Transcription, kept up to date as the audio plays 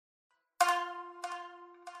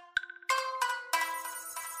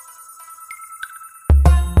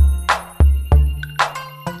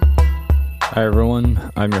Hi,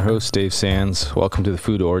 everyone. I'm your host, Dave Sands. Welcome to the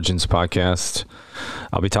Food Origins podcast.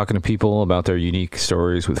 I'll be talking to people about their unique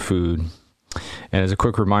stories with food. And as a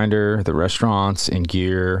quick reminder, the restaurants and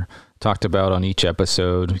gear talked about on each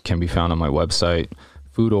episode can be found on my website,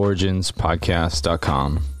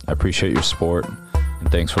 foodoriginspodcast.com. I appreciate your support,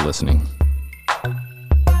 and thanks for listening.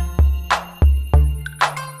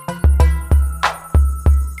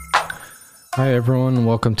 Hi, everyone.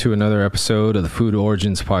 Welcome to another episode of the Food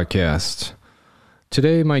Origins podcast.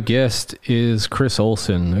 Today, my guest is Chris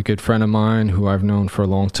Olson, a good friend of mine who I've known for a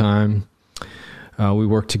long time. We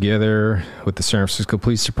work together with the San Francisco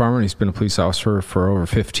Police Department. He's been a police officer for over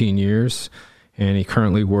 15 years, and he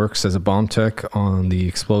currently works as a bomb tech on the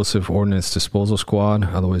Explosive Ordnance Disposal Squad,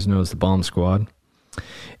 otherwise known as the Bomb Squad.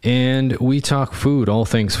 And we talk food, all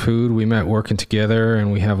things food. We met working together,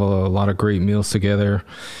 and we have a lot of great meals together.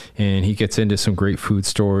 And he gets into some great food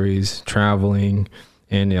stories, traveling,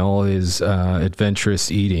 and all his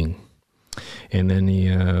adventurous eating. And then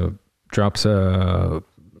he drops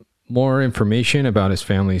more information about his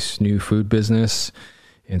family's new food business.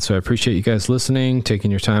 And so I appreciate you guys listening,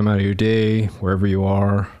 taking your time out of your day, wherever you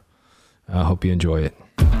are. I hope you enjoy it.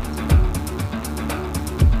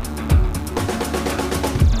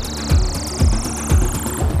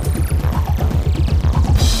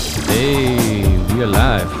 Hey, we are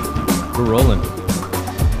live. We're rolling.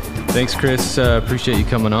 Thanks, Chris. Appreciate you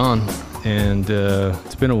coming on. And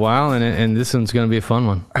it's been a while, and this one's going to be a fun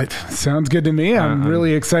one. Sounds good to me. I'm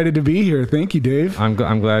really excited to be here. Thank you, Dave. I'm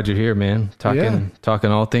glad you're here, man. Talking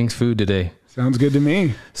all things food today. Sounds good to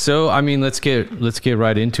me. So, I mean, let's get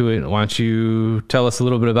right into it. Why don't you tell us a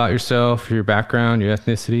little bit about yourself, your background, your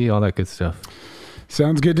ethnicity, all that good stuff.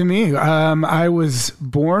 Sounds good to me. I was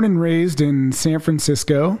born and raised in San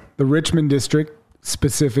Francisco, the Richmond district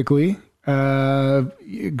specifically.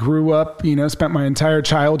 Grew up, spent my entire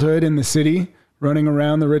childhood in the city, running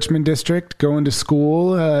around the Richmond district, going to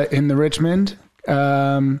school in the Richmond.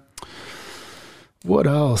 What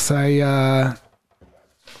else? I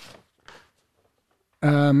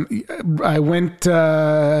went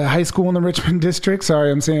high school in the Richmond district.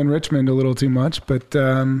 Sorry, I'm saying Richmond a little too much, but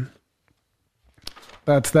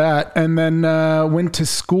that's that. And then went to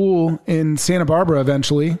school in Santa Barbara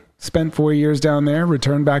eventually. Spent 4 years down there,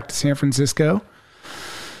 returned back to San Francisco,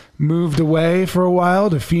 moved away for a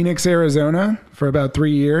while to Phoenix, Arizona for about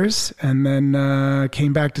 3 years, and then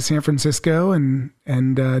came back to San Francisco and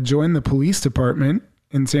joined the police department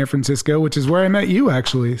in San Francisco, which is where I met you,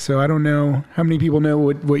 actually. So I don't know how many people know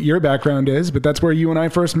what your background is, but that's where you and I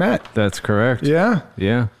first met. That's correct. Yeah.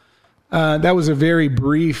 Yeah. That was a very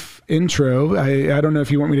brief intro. I don't know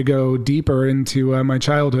if you want me to go deeper into my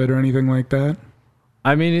childhood or anything like that.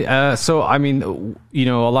 I mean, a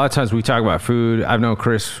lot of times we talk about food. I've known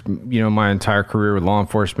Chris, my entire career with law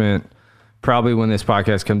enforcement. Probably when this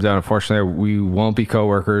podcast comes out, unfortunately, we won't be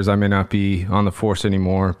coworkers. I may not be on the force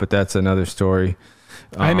anymore, but that's another story.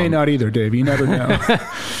 I may not either, Dave. You never know.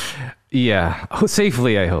 Yeah.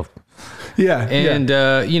 Safely, I hope. Yeah. And,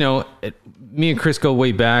 me and Chris go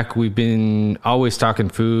way back. We've been always talking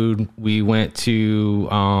food. We went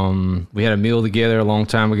to, we had a meal together a long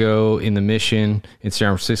time ago in the Mission in San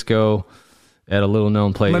Francisco at a little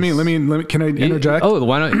known place. Let me, can I interject?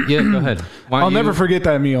 Why not? Yeah, go ahead. I'll never forget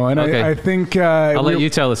that meal. And okay. I think, I'll let you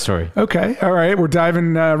tell the story. Okay. All right. We're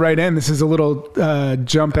diving right in. This is a little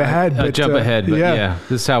jump ahead. But yeah,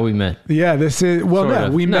 this is how we met. Yeah, this is,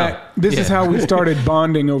 we met. This is how we started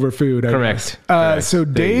bonding over food. Correct. So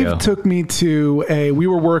Dave took me to we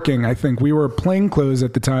were working, I think. We were plainclothes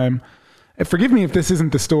at the time. Forgive me if this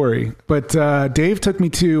isn't the story, but Dave took me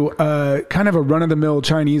to kind of a run-of-the-mill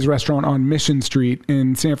Chinese restaurant on Mission Street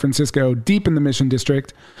in San Francisco, deep in the Mission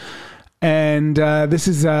District. And this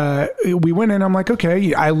is, we went in, I'm like,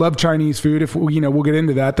 okay, I love Chinese food. If, we'll get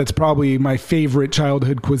into that. That's probably my favorite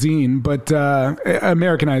childhood cuisine, but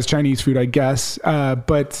Americanized Chinese food, I guess.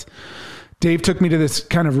 But Dave took me to this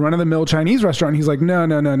kind of run-of-the-mill Chinese restaurant. And he's like, no.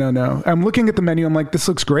 I'm looking at the menu. I'm like, this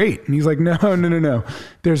looks great. And he's like, no.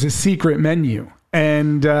 There's a secret menu.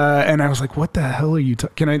 And I was like, what the hell are you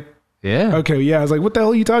talking? Yeah. Okay. Yeah. I was like, what the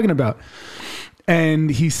hell are you talking about? And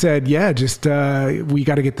he said, yeah, just, we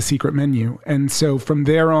got to get the secret menu. And so from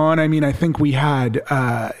there on, I think we had,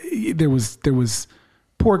 there was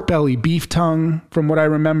pork belly, beef tongue from what I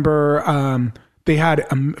remember. They had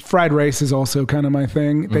fried rice is also kind of my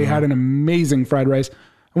thing. They had an amazing fried rice.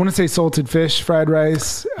 I want to say salted fish, fried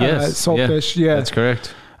rice, yes, fish. Yeah, that's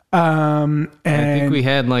correct. And I think we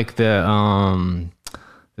had like the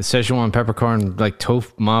Szechuan peppercorn, like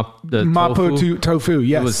tofu. Mapo tofu.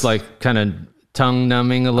 Yes, it was like kind of tongue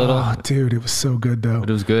numbing a little. Oh, dude, it was so good though. But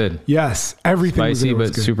it was good. Yes, everything spicy, was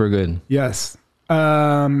but good. super good. Yes,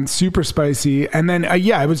 super spicy. And then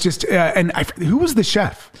it was just who was the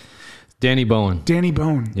chef? Danny Bowen.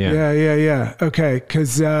 Yeah. Okay,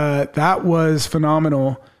 because that was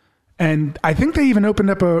phenomenal. And I think they even opened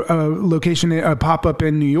up a location, a pop up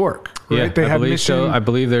in New York. Right? Yeah, they I believe so. I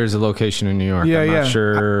believe there's a location in New York. I'm not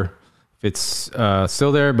sure if it's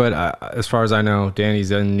still there, but as far as I know, Danny's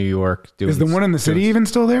in New York. Is the one in the city even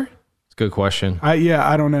still there? It's a good question.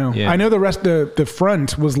 I don't know. Yeah. I know the rest. The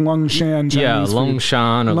front was Longshan.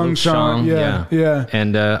 Longshan or Longshan. Yeah.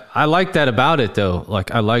 And I liked that about it though. Like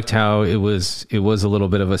I liked how it was a little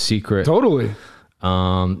bit of a secret. Totally.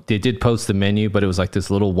 They did post the menu, but it was like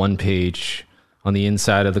this little one page on the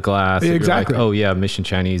inside of the glass. Exactly. Like, oh yeah, Mission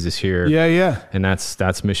Chinese is here. Yeah. And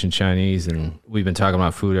that's Mission Chinese, and we've been talking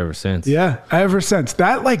about food ever since. Yeah, ever since.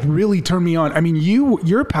 That like really turned me on. I mean,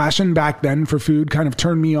 your passion back then for food kind of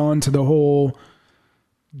turned me on to the whole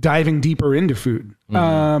diving deeper into food.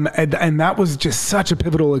 Mm-hmm. And that was just such a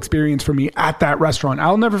pivotal experience for me at that restaurant.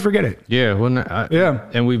 I'll never forget it. Yeah.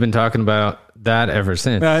 And we've been talking about that ever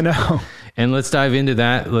since. I know. And let's dive into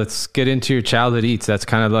that. Let's get into your childhood eats. That's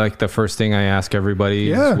kind of like the first thing I ask everybody.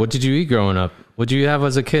 Yeah. What did you eat growing up? What did you have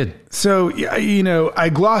as a kid? So, I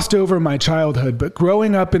glossed over my childhood, but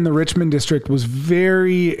growing up in the Richmond district was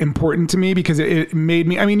very important to me because it made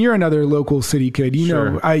me, I mean, you're another local city kid.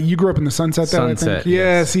 You grew up in the Sunset, though, I think. Yeah,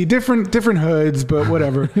 yes. See, different hoods, but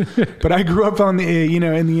whatever. But I grew up on the,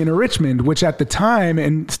 in the inner Richmond, which at the time,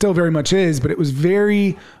 and still very much is, but it was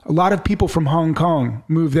a lot of people from Hong Kong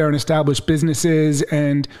moved there and established businesses.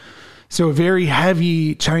 And so a very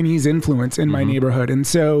heavy Chinese influence in my neighborhood. And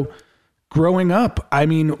so growing up, I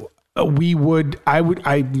mean,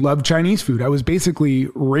 I loved Chinese food. I was basically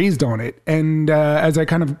raised on it. And as I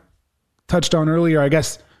kind of touched on earlier, I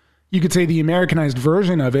guess you could say the Americanized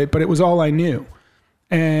version of it, but it was all I knew.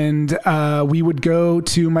 And we would go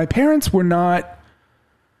to, my parents were not,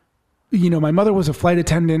 my mother was a flight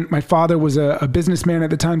attendant. My father was a businessman at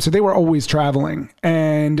the time. So they were always traveling,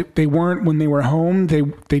 and they weren't, when they were home, they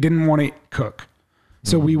didn't want to cook.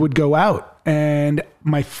 So we would go out. And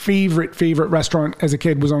my favorite restaurant as a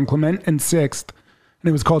kid was on Clement and 6th, and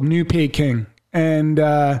it was called New Peking. And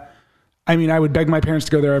I would beg my parents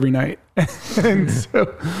to go there every night. And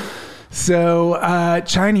so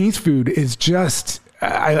Chinese food is just,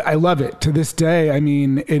 I love it to this day. I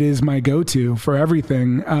mean, it is my go-to for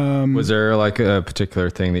everything. Was there like a particular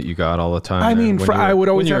thing that you got all the time? I mean, I would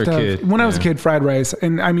always have to have, when I was a kid, fried rice.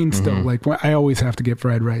 And I mean, still, like I always have to get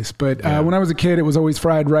fried rice. But when I was a kid, it was always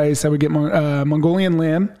fried rice. I would get Mongolian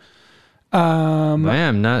lamb.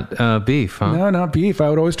 Lamb, not beef, huh? No, not beef. I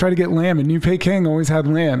would always try to get lamb, and New Peking always had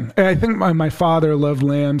lamb. And I think my father loved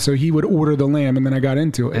lamb, so he would order the lamb, and then I got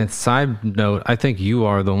into it. And side note, I think you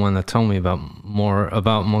are the one that told me more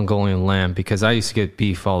about Mongolian lamb, because I used to get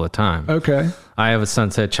beef all the time. Okay. I have a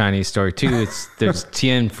Sunset Chinese story too. There's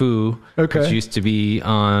Tien Phu, which used to be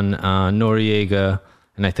on Noriega,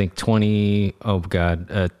 and I think 20th or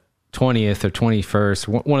 21st,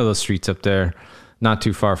 one of those streets up there, not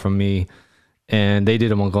too far from me. And they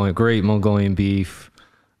did great Mongolian beef,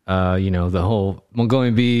 the whole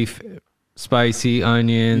Mongolian beef, spicy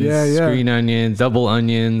onions, green onions, double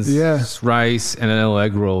onions, rice, and a little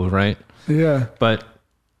egg roll, right? Yeah. But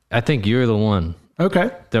I think you're the one.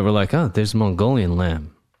 Okay. That were like, oh, there's Mongolian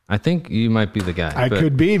lamb. I think you might be the guy. I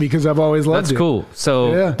could be, because I've always loved it. That's cool.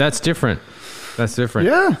 So that's different.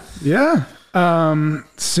 Yeah. Yeah.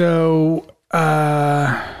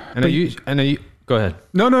 Go ahead.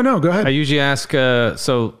 No. Go ahead. I usually ask, that's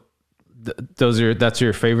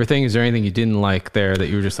your favorite thing? Is there anything you didn't like there that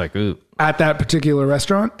you were just like, ooh? At that particular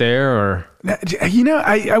restaurant? There, or?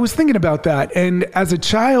 I was thinking about that. And as a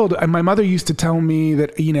child, my mother used to tell me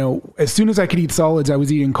that, as soon as I could eat solids, I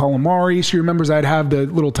was eating calamari. She remembers I'd have the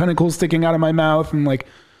little tentacles sticking out of my mouth. And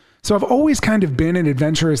so I've always kind of been an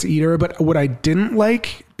adventurous eater. But what I didn't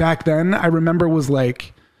like back then, I remember, was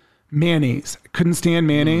like mayonnaise. Couldn't stand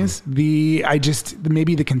mayonnaise. Maybe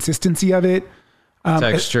the consistency of it.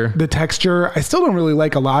 The texture. I still don't really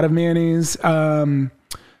like a lot of mayonnaise.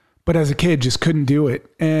 But as a kid, just couldn't do it.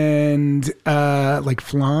 And like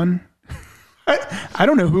flan. I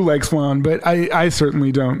don't know who likes flan, but I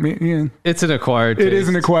certainly don't. Yeah. It's an acquired taste. It is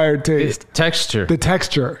an acquired taste. Texture. The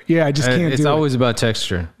texture. Yeah, I just can't do it. It's always about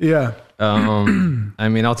texture. Yeah. I'll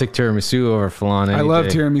take tiramisu over flan. I love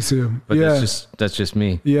tiramisu. But that's just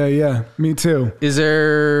me. Yeah. Me too. Is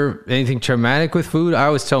there anything traumatic with food? I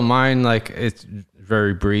always tell mine, like, it's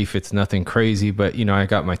very brief. It's nothing crazy, but I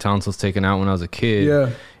got my tonsils taken out when I was a kid.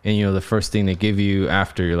 Yeah. And the first thing they give you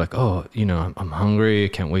after, you're like, oh, I'm hungry. I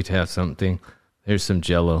can't wait to have something. Here's some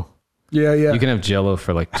Jello. Yeah. You can have Jello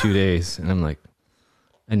for like 2 days. And I'm like,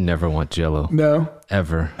 I never want Jello. No.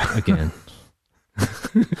 Ever again.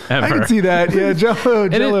 Ever. I can see that. Yeah,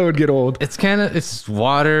 Jello would get old. It's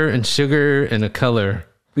water and sugar and a color.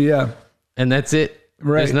 Yeah. And that's it.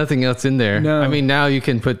 Right. There's nothing else in there. No. I mean, now you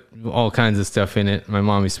can put all kinds of stuff in it. My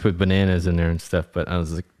mom used to put bananas in there and stuff, but I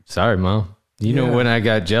was like, sorry, Mom. You know when I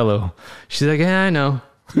got Jello. She's like, yeah, I know.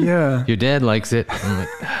 Yeah. Your dad likes it. I'm like,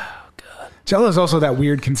 oh, God. Jello is also that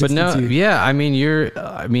weird consistency. But no, yeah, I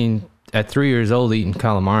mean, at 3 years old eating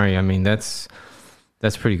calamari, I mean, that's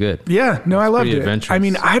pretty good. Yeah, no, I loved it. Adventurous. I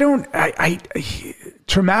mean, I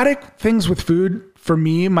traumatic things with food for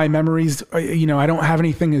me, my memories, I don't have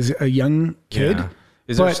anything as a young kid. Yeah.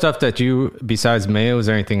 Is there stuff that you, besides mayo, is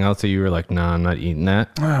there anything else that you were like, nah, I'm not eating that?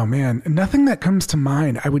 Oh man, nothing that comes to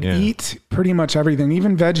mind. I would eat pretty much everything,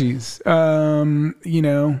 even veggies,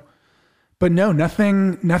 but no,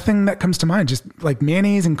 nothing that comes to mind. Just like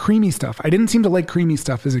mayonnaise and creamy stuff. I didn't seem to like creamy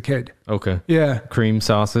stuff as a kid. Okay. Yeah. Cream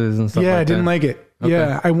sauces and stuff like that? Yeah, I didn't like it. Okay.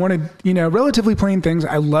 Yeah, I wanted, relatively plain things.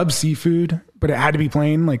 I love seafood, but it had to be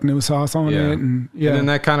plain, like no sauce on it. And then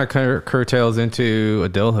that kind of curtails into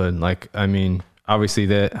adulthood. Like, I mean,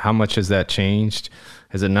 obviously how much has that changed?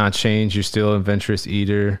 Has it not changed? You're still an adventurous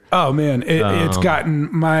eater. Oh man, it's gotten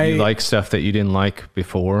you like stuff that you didn't like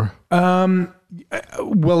before.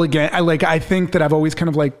 Well, again, I think that I've always kind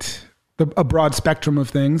of liked a broad spectrum of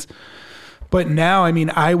things. But now, I mean,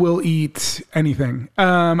 I will eat anything.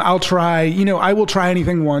 I'll try, I will try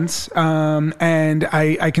anything once. And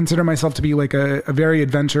I consider myself to be like a very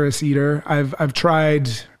adventurous eater. I've tried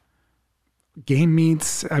game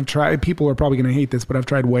meats. People are probably going to hate this, but I've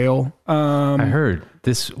tried whale. I heard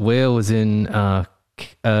this whale was in, hang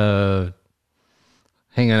on,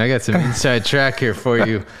 I got some inside track here for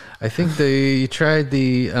you. I think you tried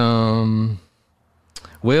the,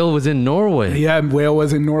 whale was in Norway. Yeah, whale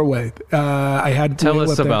was in Norway. Tell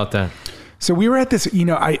us about that. So we were at this,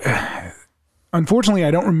 unfortunately,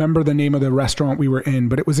 I don't remember the name of the restaurant we were in,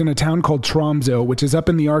 but it was in a town called Tromsø, which is up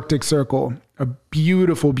in the Arctic Circle, a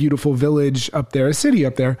beautiful, beautiful village up there, a city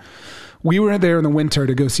up there. We were there in the winter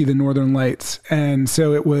to go see the Northern Lights. And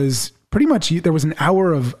so it was pretty much, there was an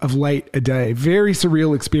hour of light a day. Very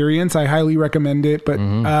surreal experience. I highly recommend it, but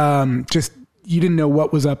just, you didn't know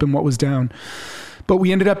what was up and what was down. But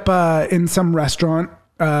we ended up in some restaurant,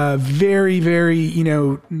 very, very,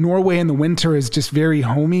 Norway in the winter is just very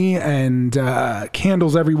homey and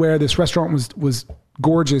candles everywhere. This restaurant was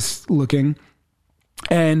gorgeous looking,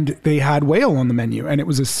 and they had whale on the menu, and it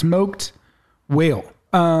was a smoked whale.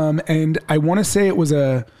 And I want to say it was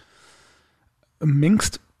a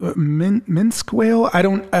minced whale. I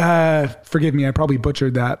don't, forgive me, I probably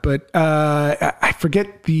butchered that, but I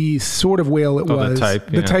forget the sort of whale it was,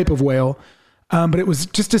 the type of whale. But it was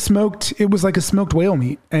just it was like a smoked whale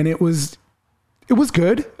meat, and it was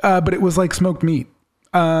good, but it was like smoked meat.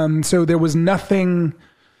 So there was nothing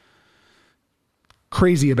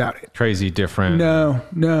crazy about it. Crazy different.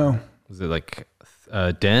 No. Was it like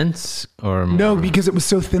dense or more? No, because it was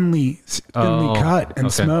so thinly cut and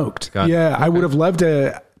smoked. I would have loved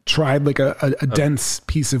to try like a dense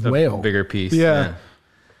piece of whale, bigger piece. Yeah.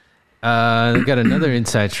 We've got another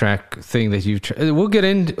inside track thing that you've tried.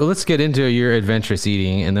 Let's get into your adventurous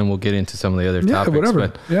eating, and then we'll get into some of the other topics.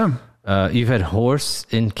 Whatever. But, you've had horse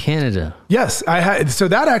in Canada. Yes, I had. So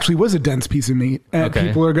that actually was a dense piece of meat. And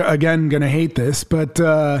people are again going to hate this, but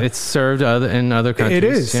it's served in other countries. It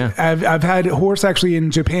is. Yeah. I've had horse actually in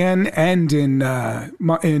Japan and in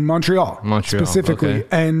Montreal specifically,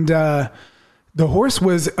 and the horse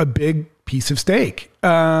was a big piece of steak.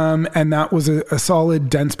 And that was a solid,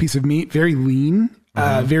 dense piece of meat, very lean,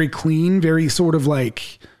 very clean, very sort of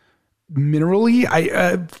like minerally.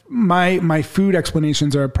 My food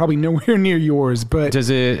explanations are probably nowhere near yours, but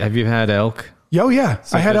have you had elk? Oh yeah.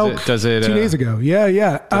 So I had elk 2 days ago.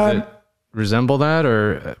 Yeah. Does it resemble that,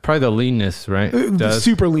 or probably the leanness, right?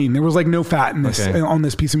 Super lean. There was like no fat in on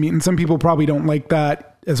this piece of meat. And some people probably don't like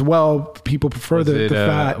that as well. People prefer the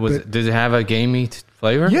fat. Did it have a gamey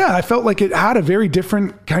flavor? Yeah, I felt like it had a very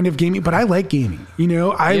different kind of gamey, but I like gamey.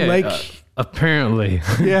 Apparently.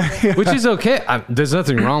 Yeah. Which is okay. There's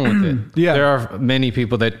nothing wrong with it. Yeah. There are many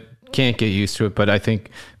people that can't get used to it, but I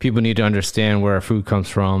think people need to understand where our food comes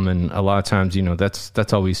from, and a lot of times,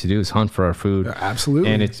 that's all we used to do is hunt for our food. Absolutely.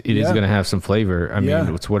 And it is going to have some flavor. I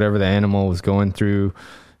mean, it's whatever the animal was going through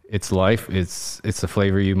its life, it's the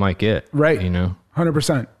flavor you might get. Right.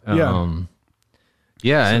 100%. Yeah.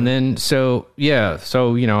 Yeah. And then, so,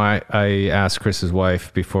 I asked Chris's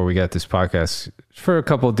wife before we got this podcast for a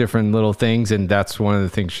couple of different little things. And that's one of the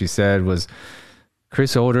things she said was,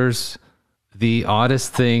 Chris orders the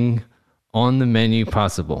oddest thing on the menu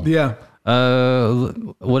possible. Yeah.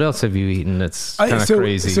 What else have you eaten that's kind of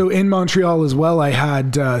crazy? So in Montreal as well, I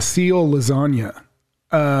had seal lasagna,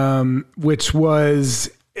 which was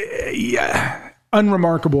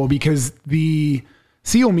unremarkable because the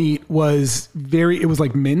seal meat was it was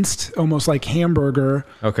like minced, almost like hamburger.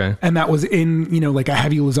 Okay. And that was in, like a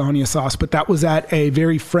heavy lasagna sauce, but that was at a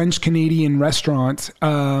very French Canadian restaurant,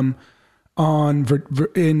 in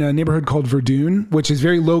a neighborhood called Verdun, which is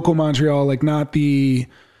very local Montreal, like not the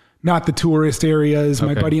tourist areas.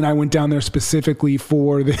 Okay. My buddy and I went down there specifically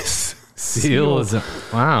for this seal.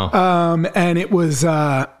 Wow. And it was,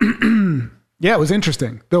 it was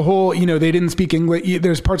interesting. The whole, they didn't speak English.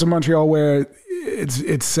 There's parts of Montreal where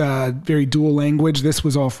it's very dual language. This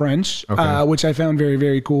was all French, okay. Which I found very,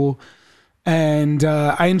 very cool. And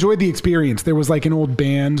I enjoyed the experience. There was like an old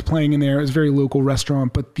band playing in there. It was a very local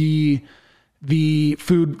restaurant, but the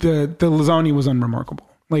food, the lasagna was unremarkable.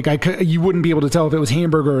 Like you wouldn't be able to tell if it was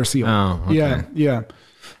hamburger or seal. Oh, okay. Yeah.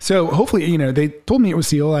 So hopefully, they told me it was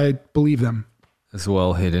seal. I believe them. It's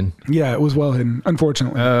well hidden. Yeah, it was well hidden,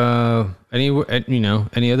 unfortunately.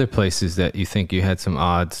 Any other places that you think you had some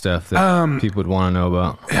odd stuff that people would want to know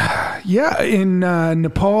about? Yeah, in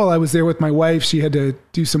Nepal, I was there with my wife. She had to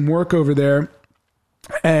do some work over there.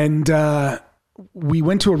 And we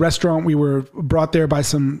went to a restaurant. We were brought there by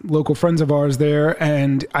some local friends of ours there.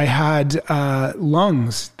 And I had water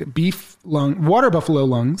buffalo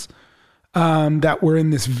lungs that were in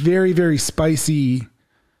this very, very spicy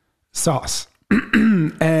sauce.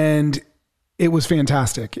 And it was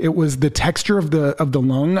fantastic. It was the texture of the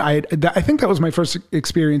lung. I think that was my first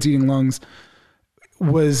experience eating lungs.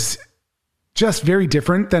 Was just very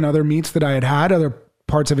different than other meats that I had other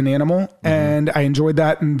parts of an animal, mm-hmm. and I enjoyed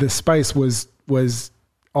that. And the spice was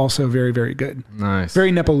also very, very good. Nice,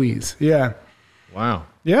 very Nepalese. Yeah. Wow.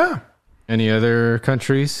 Yeah. Any other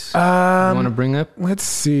countries you want to bring up? Let's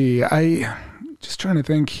see. I just trying to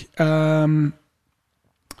think. So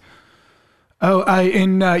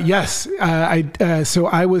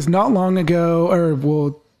I was not long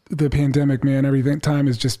ago, the pandemic, man, time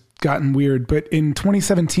has just gotten weird. But in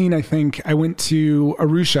 2017, I think I went to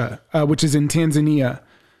Arusha, which is in Tanzania.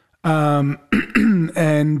 And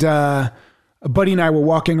a buddy and I were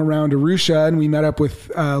walking around Arusha, and we met up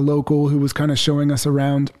with a local who was kind of showing us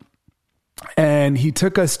around. And he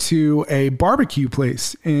took us to a barbecue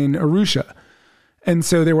place in Arusha. And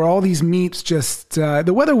so there were all these meats, just,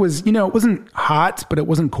 the weather was, it wasn't hot, but it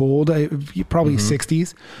wasn't cold, probably mm-hmm.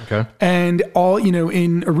 60s. Okay. And all,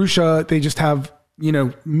 in Arusha, they just have,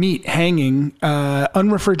 meat hanging,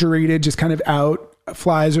 unrefrigerated, just kind of out,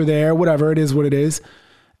 flies are there, whatever, it is what it is.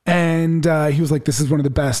 And he was like, this is one of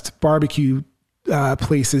the best barbecue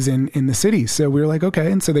places in the city. So we were like,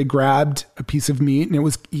 okay. And so they grabbed a piece of meat, and it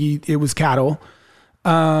was cattle.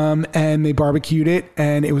 And they barbecued it,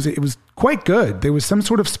 and it was quite good. There was some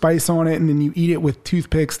sort of spice on it, and then you eat it with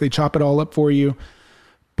toothpicks. They chop it all up for you.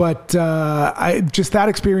 But that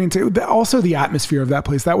experience, also the atmosphere of that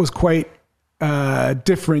place, that was quite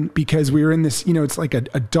different because we were in this, it's like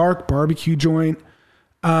a dark barbecue joint,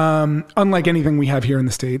 unlike anything we have here in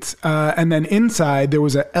the States. And then inside there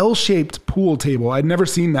was a L-shaped pool table. I'd never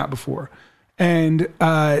seen that before. And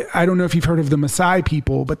I don't know if you've heard of the Maasai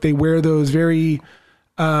people, but they wear those very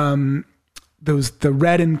the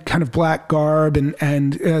red and kind of black garb,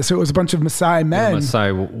 and so it was a bunch of Maasai men,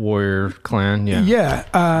 Maasai warrior clan, in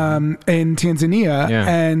Tanzania,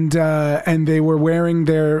 and they were wearing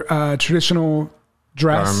their traditional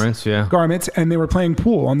garments, and they were playing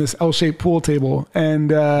pool on this L-shaped pool table,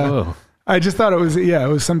 and I just thought it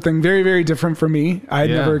was something very, very different for me. I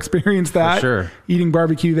had never experienced that. For sure. Eating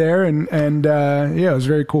barbecue there, and it was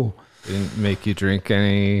very cool. Didn't make you drink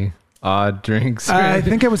any odd drinks? I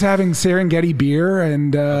think I was having Serengeti beer,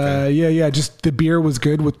 and just the beer was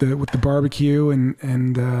good with the barbecue,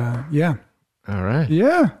 and All right.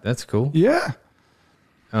 Yeah. That's cool. Yeah.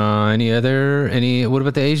 What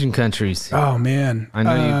about the Asian countries? Oh man. I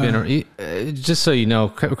know you've been, just so you know,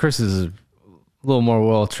 Chris is a little more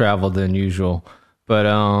well-traveled than usual. But,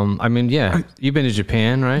 you've been to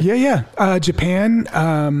Japan, right? Yeah. Japan.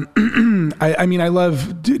 I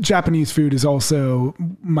love Japanese food is also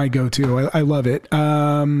my go-to. I love it.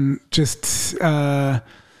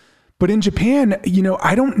 But in Japan,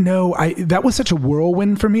 I don't know. That was such a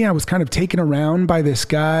whirlwind for me. I was kind of taken around by this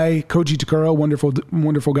guy, Koji Takuro, wonderful,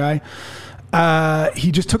 wonderful guy.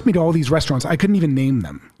 He just took me to all these restaurants. I couldn't even name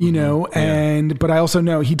them, but I also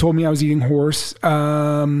know he told me I was eating horse.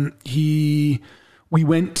 We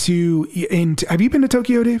went have you been to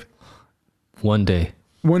Tokyo, Dave? One day.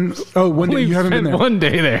 One day. You haven't been there. One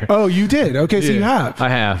day there. Oh, you did. Okay, so you have. I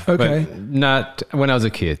have. Okay, but not when I was a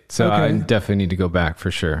kid. So okay. I definitely need to go back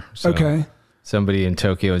for sure. So okay. Somebody in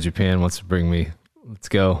Tokyo, Japan wants to bring me. Let's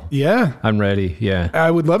go. Yeah, I'm ready. Yeah,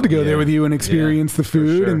 I would love to go there with you and experience the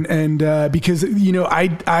food, sure. and because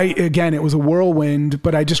I again, it was a whirlwind,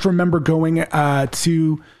 but I just remember going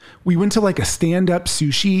we went to like a stand-up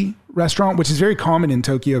sushi restaurant, which is very common in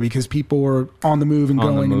Tokyo because people were on the move and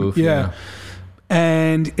going. Yeah.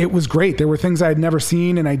 And it was great. There were things I had never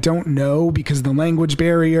seen and I don't know because of the language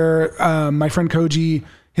barrier. My friend Koji,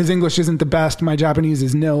 his English isn't the best. My Japanese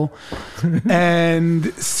is nil.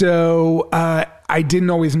 And so I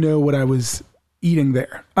didn't always know what I was eating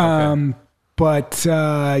there. Okay. But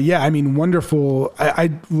yeah, I mean, wonderful.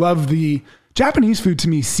 I love the Japanese food. To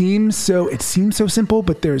me seems so simple,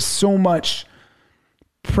 but there's so much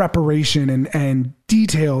preparation and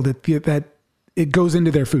detail that it goes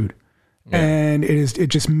into their food. Yeah. And it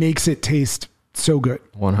just makes it taste so good.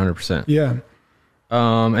 100%. Yeah.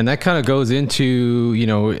 And that kind of goes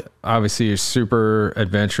into, obviously you're super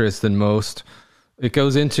adventurous than most. It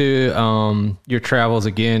goes into your travels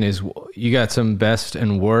again. Is you got some best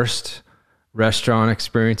and worst restaurant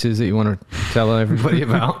experiences that you want to tell everybody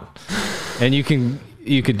about? And you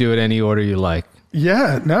could do it any order you like.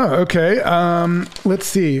 Yeah, no. Okay. Let's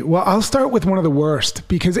see. Well, I'll start with one of the worst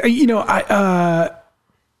because,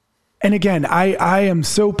 and again, I am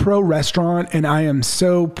so pro restaurant and I am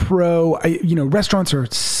so pro, restaurants are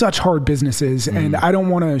such hard businesses and I don't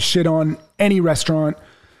want to shit on any restaurant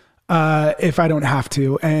if I don't have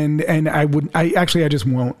to. And I just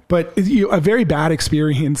won't. But a very bad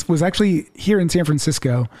experience was actually here in San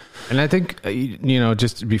Francisco. And I think,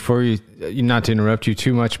 just before you, not to interrupt you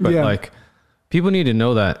too much, but like people need to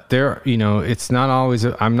know that it's not always,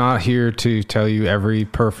 I'm not here to tell you every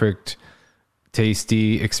perfect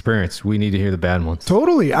tasty experience. We need to hear the bad ones.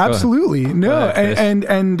 Totally. Absolutely. No.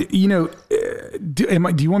 And do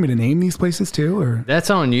you want me to name these places too, or that's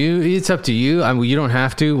on you? It's up to you. I mean, you don't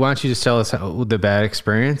have to. Why don't you just tell us the bad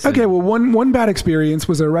experience? Okay. Well, one bad experience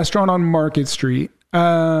was a restaurant on Market Street.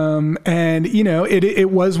 And it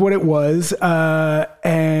was what it was.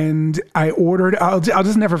 And I ordered, I'll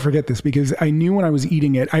just never forget this because I knew when I was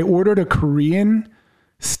eating it, I ordered a Korean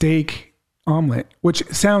steak omelet, which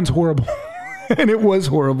sounds horrible. And it was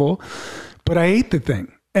horrible, but I ate the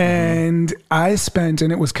thing and I spent, and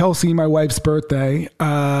it was Kelsey, my wife's birthday,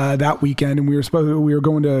 that weekend. And we were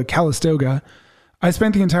going to Calistoga. I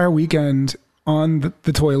spent the entire weekend on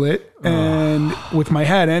the toilet and with my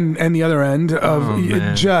head and the other end of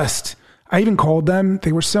I even called them.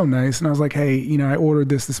 They were so nice. And I was like, hey, I ordered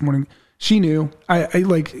this morning. She knew.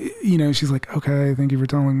 She's like, okay, thank you for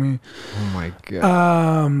telling me. Oh my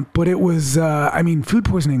God. But it was, food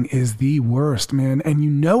poisoning is the worst, man. And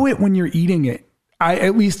you know it when you're eating it.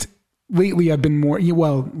 At least lately I've been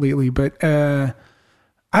but I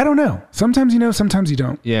don't know. Sometimes you know, sometimes you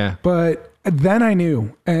don't. Yeah. But then I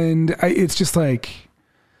knew. And it's just like,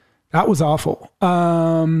 that was awful.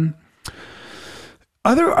 Other,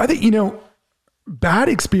 bad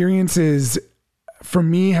experiences for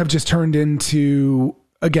me have just turned into,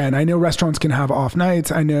 again, I know restaurants can have off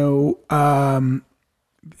nights. I know,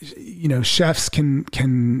 chefs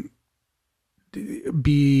can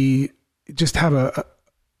have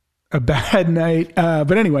a bad night.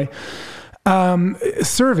 But anyway,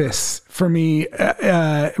 service for me,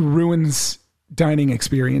 ruins dining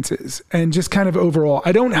experiences and just kind of overall,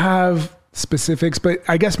 I don't have specifics, but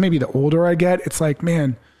I guess maybe the older I get, it's like,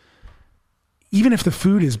 man, even if the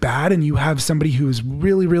food is bad and you have somebody who is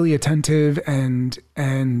really, really attentive and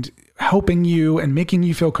helping you and making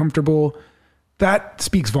you feel comfortable, that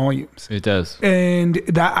speaks volumes. It does. And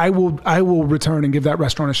that I will return and give that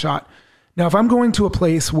restaurant a shot. Now, if I'm going to a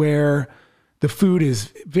place where the food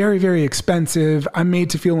is very, very expensive, I'm made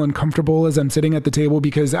to feel uncomfortable as I'm sitting at the table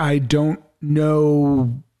because I don't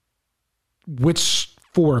know which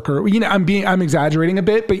fork or, I'm exaggerating a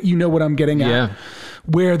bit, but you know what I'm getting at. Yeah.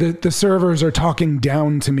 Where the servers are talking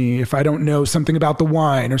down to me if I don't know something about the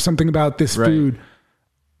wine or something about this food.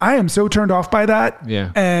 I am so turned off by that.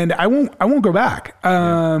 Yeah. And I won't go back.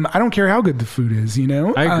 I don't care how good the food is, I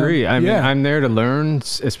agree. I mean, I'm there to learn,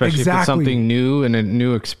 especially if it's something new and a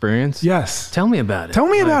new experience. Yes. Tell me about it. Tell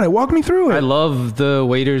me about it. Walk me through it. I love the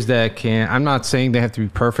waiters that I'm not saying they have to be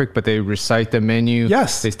perfect, but they recite the menu.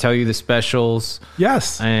 Yes. They tell you the specials.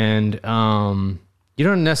 Yes. And, you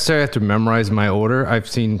don't necessarily have to memorize my order. I've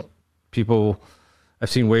seen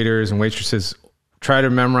waiters and waitresses try to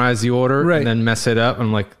memorize the order and then mess it up.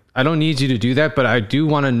 I'm like, I don't need you to do that, but I do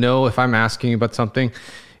want to know if I'm asking about something,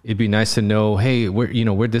 it'd be nice to know, hey,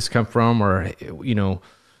 where'd this come from? Or,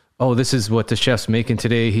 oh, this is what the chef's making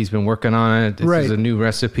today. He's been working on it. This is a new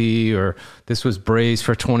recipe, or this was braised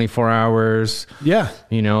for 24 hours. Yeah.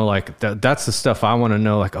 You know, like that's the stuff I want to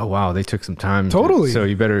know. Like, oh, wow, they took some time. Totally. So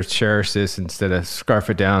you better cherish this instead of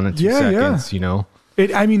scarf it down in 2 seconds, you know?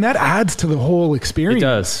 I mean, that adds to the whole experience. It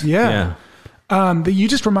does. Yeah. You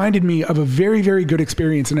just reminded me of a very, very good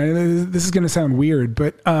experience. And this is going to sound weird,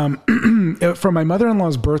 but for my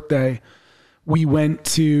mother-in-law's birthday, we went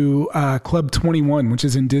to Club 21, which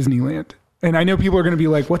is in Disneyland. And I know people are going to be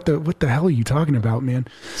like, what the hell are you talking about, man?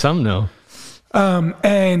 Some know. But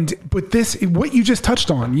what you just touched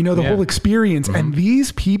on, you know, the whole experience and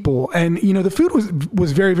these people, and, you know, the food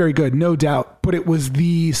was very, very good, no doubt, but it was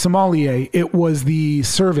the sommelier, it was the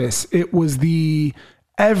service, it was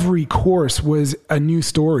every course was a new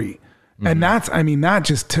story. And that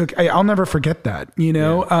just took, I'll never forget that, you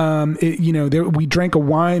know, we drank a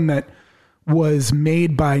wine that was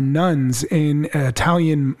made by nuns in an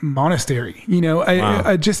Italian monastery, you know,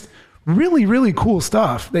 I just really, really cool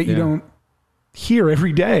stuff that you don't hear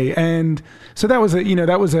every day. And so that was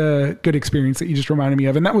a good experience that you just reminded me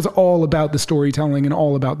of. And that was all about the storytelling and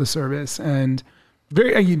all about the service, and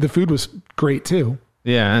the food was great too.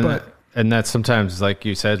 Yeah. And that's sometimes, like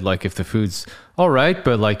you said, like if the food's all right,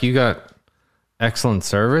 but like you got excellent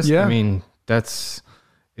service. Yeah. I mean,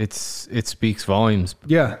 it speaks volumes.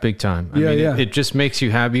 Yeah. Big time. I mean, it just makes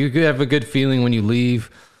you happy. You have a good feeling when you leave,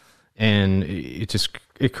 and it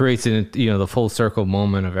creates the full circle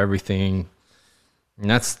moment of everything. And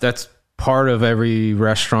that's part of every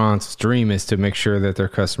restaurant's dream, is to make sure that their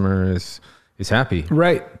customer is happy.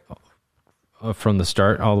 Right. From the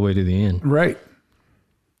start all the way to the end. Right.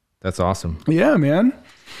 That's awesome. Yeah, man.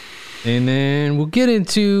 And then we'll get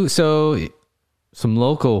into some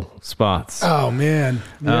local spots. Oh man.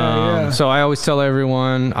 Yeah. So I always tell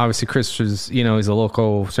everyone, obviously Chris is, he's a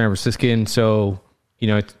local San Franciscan. So,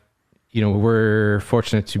 we're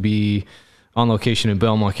fortunate to be on location in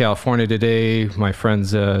Belmont, California today. My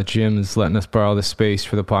friend's Jim is letting us borrow the space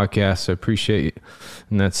for the podcast. So I appreciate it.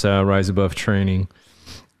 And that's Rise Above Training.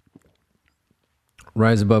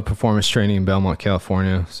 Rise Above Performance Training in Belmont,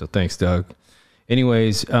 California. So thanks, Doug.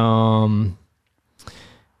 Anyways, tell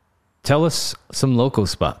us some local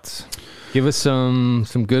spots. Give us some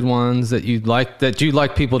good ones that you'd like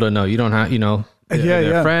people to know. You don't have,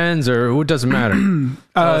 they're friends, or it doesn't matter.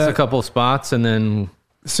 Tell us a couple of spots, and then.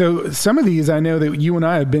 So some of these I know that you and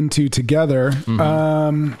I have been to together.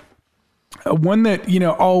 Mm-hmm. One that,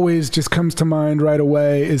 always just comes to mind right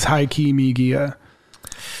away is High Key Migia.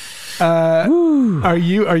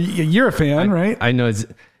 You're a fan, right? I know.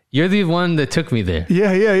 You're the one that took me there.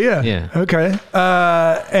 Yeah. Okay.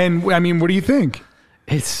 And I mean, what do you think?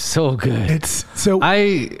 It's so good. It's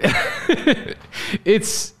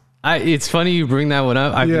funny you bring that one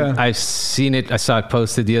up. I've seen it. I saw it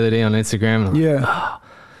posted the other day on Instagram.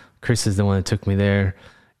 Chris is the one that took me there.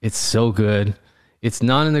 It's so good. It's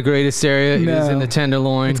not in the greatest area. No, it is in the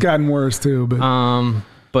Tenderloin. It's gotten worse too,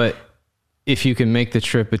 but if you can make the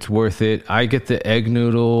trip, it's worth it. I get the egg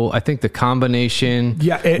noodle. I think the combination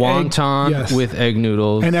wonton with egg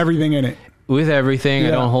noodles and everything in it. With everything,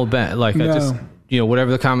 I don't hold back. I just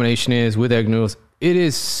whatever the combination is with egg noodles, it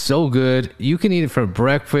is so good. You can eat it for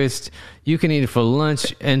breakfast. You can eat it for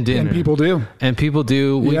lunch and dinner. And people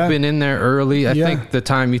do. We've been in there early. I think the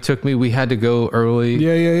time you took me, we had to go early.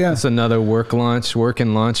 Yeah. It's another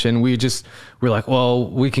working lunch. And we're like, well,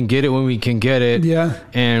 we can get it when we can get it. Yeah.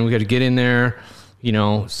 And we got to get in there. It's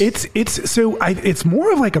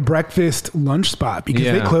more of like a breakfast lunch spot because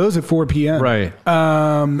they close at 4 p.m. Right.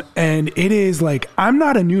 And it is like, I'm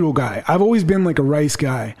not a noodle guy. I've always been like a rice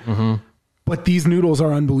guy. Mm-hmm. But these noodles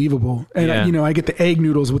are unbelievable. And, I get the egg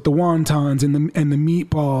noodles with the wontons and the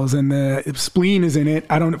meatballs, and the spleen is in it.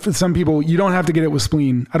 For some people, you don't have to get it with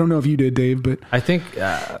spleen. I don't know if you did, Dave, but I think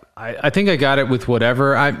I got it with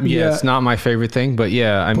whatever. It's not my favorite thing, but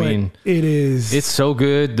I mean, it's so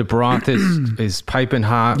good. The broth is piping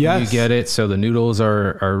hot when you get it. So the noodles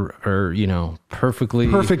are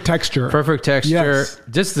perfect texture. Yes.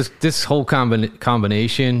 Just this whole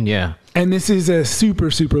combination. Yeah. And this is a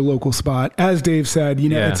super, super local spot. As Dave said,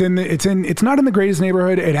 it's not in the greatest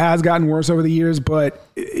neighborhood. It has gotten worse over the years, but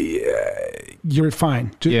you're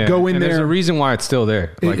fine. Just go in there. There's a reason why it's still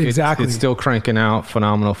there. Exactly. It's still cranking out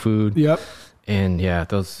phenomenal food. Yep. And I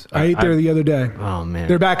ate there the other day. Oh man.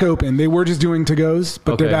 They're back open. They were just doing to-goes,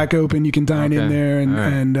 but they're back open. You can dine in there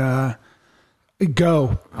and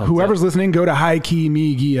go. Whoever's listening, go to High Key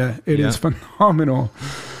Migia. It is phenomenal.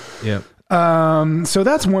 Yep. So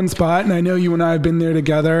that's one spot, and I know you and I have been there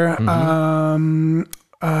together. Mm-hmm.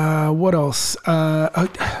 What else?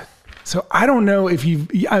 So I don't know if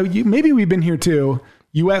maybe we've been here too.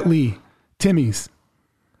 You at Lee, Timmy's.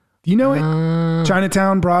 Do you know it?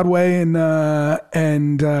 Chinatown, Broadway, and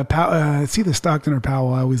it's either Stockton or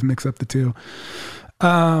Powell. I always mix up the two.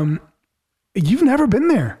 You've never been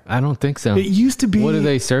there. I don't think so. It used to be. What do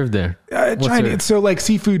they serve there? Chinese. So like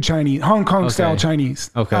seafood Chinese, Hong Kong style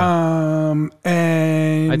Chinese. Okay. And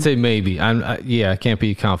I'd say maybe. I can't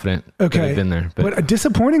be confident. Okay. That I've been there, but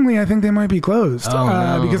disappointingly, I think they might be closed.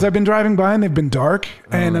 Because I've been driving by and they've been dark,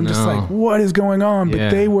 and I'm just like, what is going on? But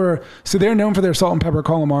they're known for their salt and pepper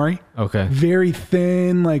calamari. Okay. Very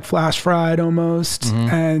thin, like flash fried almost,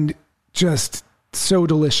 and just so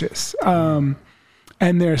delicious.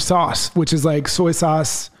 And their sauce, which is like soy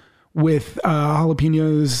sauce with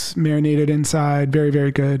jalapenos marinated inside. Very,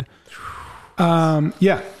 very good.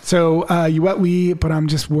 So you at Lee, but I'm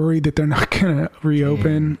just worried that they're not going to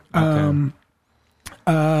reopen. Okay.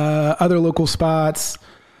 Other local spots.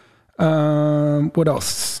 What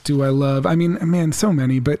else do I love? I mean, man, so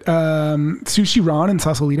many, but Sushi Ron in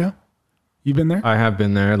Sausalito. You've been there? I have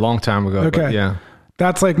been there a long time ago. Okay. But yeah.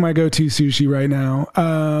 That's like my go-to sushi right now.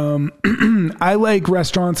 I like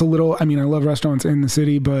restaurants a little. I mean, I love restaurants in the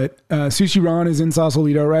city, but Sushi Ron is in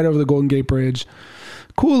Sausalito, right over the Golden Gate Bridge.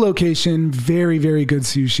 Cool location, very, very good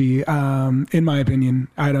sushi. In my opinion,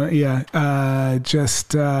 they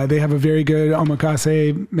have a very good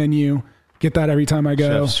omakase menu. Get that every time I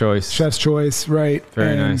go. Chef's Choice, right?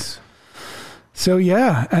 Very nice. So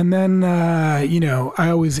yeah, and then I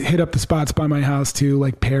always hit up the spots by my house too,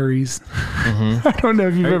 like Perry's. Mm-hmm. I don't know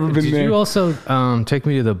if you've ever been there. Did you also take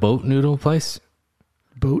me to the boat noodle place?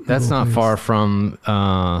 That's not far from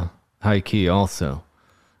Haiki also.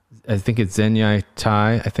 I think it's Zenyai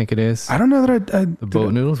Thai. I think it is. I don't know that the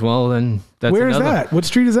boat noodles. Well, then that's where is that? What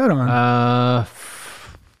street is that on?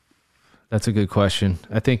 That's a good question.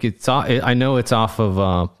 I think I know it's off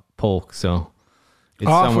of Polk, so. It's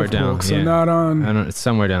off somewhere of down. Polk, so not on. It's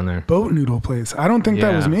somewhere down there. Boat noodle place. I don't think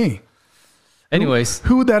that was me. Anyways,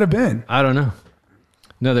 who would that have been? I don't know.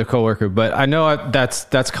 Another coworker, but I know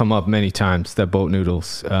that's come up many times. That boat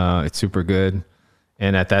noodles, it's super good.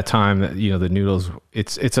 And at that time, the noodles,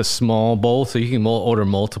 it's a small bowl, so you can order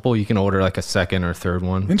multiple. You can order like a second or third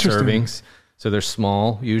one servings. So they're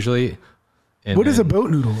small usually. And what is a boat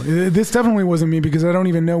noodle? This definitely wasn't me because I don't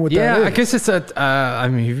even know what that is. Yeah, I guess it's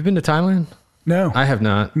have you been to Thailand? No, I have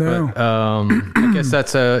not. No, but, I guess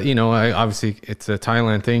that's obviously it's a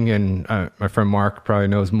Thailand thing, and my friend Mark probably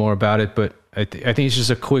knows more about it. But I think it's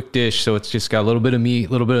just a quick dish, so it's just got a little bit of meat,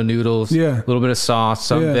 a little bit of noodles, a little bit of sauce,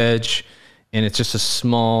 some veg, and it's just a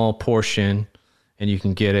small portion, and you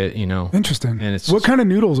can get it. Interesting. And it's what kind of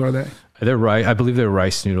noodles are they? I believe they're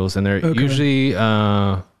rice noodles, and they're usually.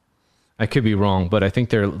 I could be wrong, but I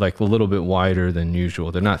think they're like a little bit wider than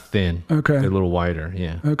usual. They're not thin. Okay. They're a little wider.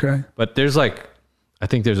 Yeah. Okay. But I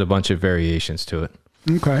think there's a bunch of variations to it.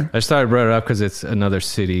 Okay. I just thought I brought it up because it's another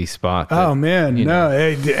city spot. Oh man.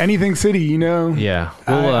 Anything city, Yeah.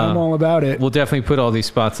 I'm all about it. We'll definitely put all these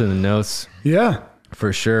spots in the notes. Yeah.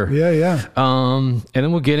 For sure. Yeah. And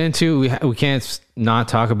then we'll get into, we can't not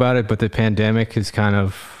talk about it, but the pandemic is kind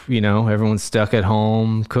of, everyone's stuck at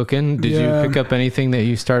home cooking. Did you pick up anything that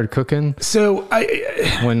you started cooking? So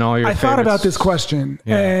I thought about this question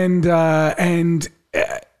and I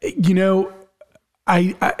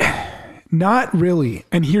not really.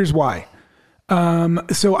 And here's why.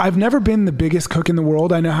 So I've never been the biggest cook in the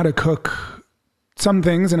world. I know how to cook some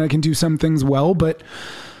things and I can do some things well, but,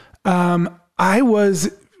 I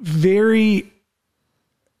was very,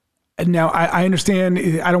 now I understand,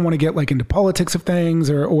 I don't want to get like into politics of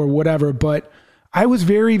things or whatever, but I was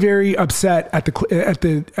very, very upset at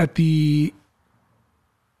the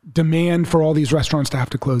demand for all these restaurants to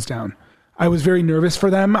have to close down. I was very nervous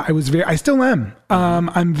for them. I still am.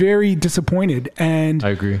 I'm very disappointed, and I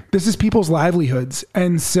agree. This is people's livelihoods.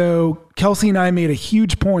 And so Kelsey and I made a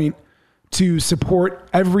huge point to support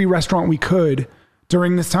every restaurant we could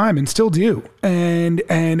during this time and still do. And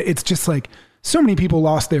it's just like so many people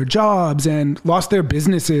lost their jobs and lost their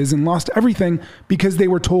businesses and lost everything because they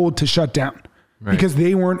were told to shut down because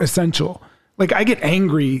they weren't essential. Like I get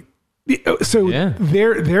angry. So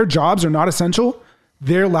their jobs are not essential.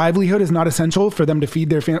 Their livelihood is not essential for them to feed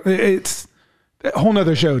their family. It's a whole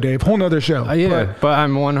nother show, Dave, whole nother show. But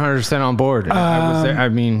I'm 100% on board. I was there. I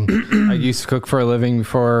mean, I used to cook for a living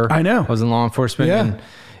before I was in law enforcement.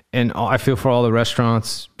 And I feel for all the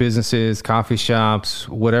restaurants, businesses, coffee shops,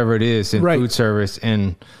 whatever it is, and food service.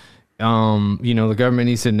 And, the government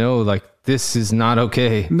needs to know, like, this is not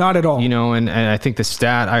okay. Not at all. And I think the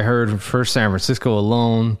stat I heard for San Francisco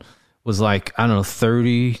alone was like, I don't know,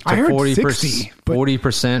 30 to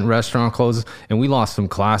 40% restaurant closes. And we lost some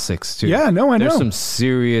classics too. Yeah, no, I know. There's some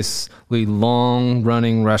seriously long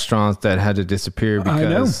running restaurants that had to disappear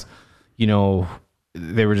because, you know,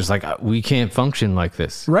 they were just like, we can't function like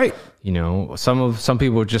this. Right. You know, some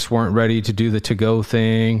people just weren't ready to do the to-go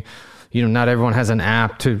thing. You know, not everyone has an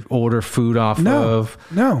app to order food off of.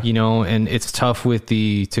 No. You know, and it's tough with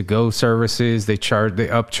the to-go services. They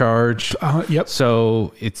upcharge. Yep.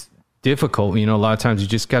 So it's difficult. You know, a lot of times you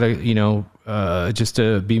just gotta, you know, just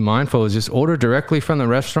to be mindful is just order directly from the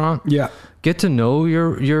restaurant. Yeah. Get to know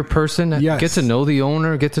your person. Yes. Get to know the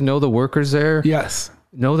owner. Get to know the workers there. Yes.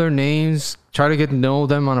 Know their names. Try to get to know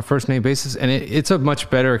them on a first name basis, and it's a much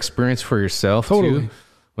better experience for yourself too.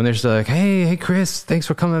 When they're just like, hey, Chris, thanks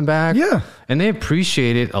for coming back. Yeah. And they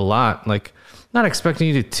appreciate it a lot. Like, not expecting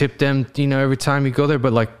you to tip them, you know, every time you go there,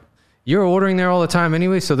 but like you're ordering there all the time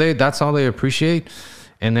anyway, so that's all they appreciate.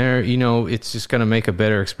 And they're, you know, it's just going to make a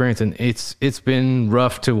better experience. And it's been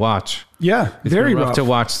rough to watch. Yeah, it's very rough to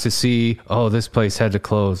watch, to see, oh, this place had to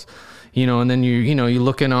close. You know, and then you're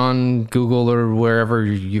looking on Google or wherever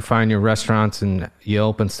you find your restaurants and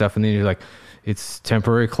Yelp and stuff, and then you're like, it's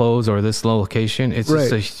temporary close or this location. It's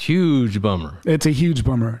just a huge bummer. It's a huge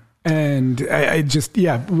bummer. And I just,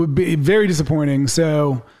 would be very disappointing.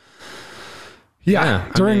 So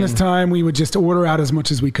during this time, we would just order out as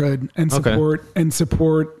much as we could and support,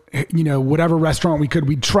 you know, whatever restaurant we could.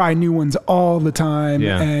 We'd try new ones all the time.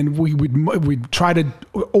 Yeah. And we'd try to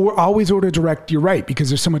always order direct. You're right, because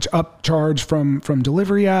there's so much upcharge from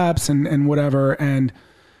delivery apps and whatever.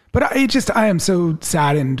 But I am so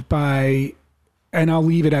saddened by, and I'll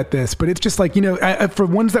leave it at this, but it's just like, you know, for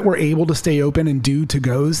ones that were able to stay open and do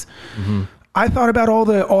to-goes, I thought about all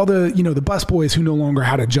the, you know, the busboys who no longer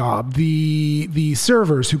had a job, the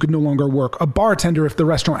servers who could no longer work, a bartender if the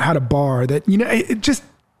restaurant had a bar, that, you know, it just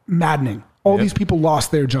maddening. All these people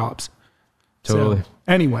lost their jobs. Totally. So,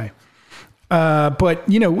 anyway, but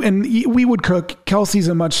you know, and we would cook. Kelsey's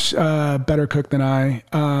a much better cook than I.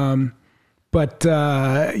 But,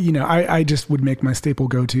 you know, I just would make my staple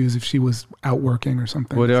go-tos if she was out working or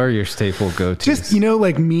something. What are your staple go-tos? Just, you know,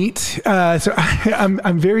 like meat. So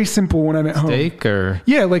I'm very simple when I'm at home. Steak or?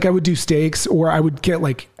 Yeah, like I would do steaks, or I would get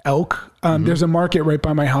like elk. There's a market right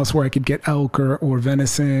by my house where I could get elk or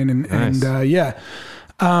venison and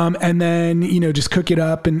and then, you know, just cook it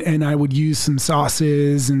up and I would use some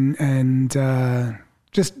sauces and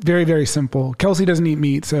just very, very simple. Kelsey doesn't eat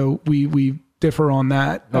meat, so we differ on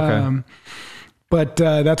that. Okay. But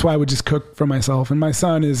that's why I would just cook for myself. And my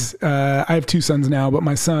son is, I have two sons now, but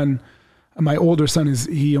my older son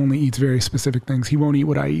he only eats very specific things. He won't eat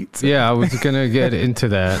what I eat. So. Yeah, I was going to get into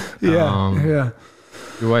that. Yeah.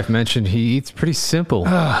 Your wife mentioned he eats pretty simple.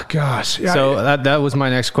 Oh gosh. Yeah, so that was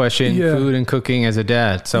my next question. Yeah. Food and cooking as a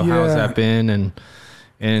dad. So how's that been?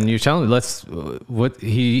 And you're telling me, what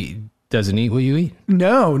he doesn't eat what you eat?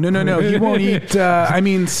 No. He won't eat. I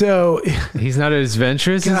mean, so he's not as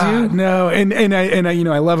adventurous as you. No, and I you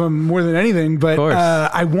know, I love him more than anything, but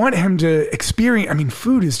I want him to experience. I mean,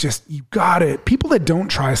 food is just, you got it. People that don't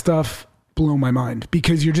try stuff blow my mind,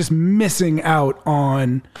 because you're just missing out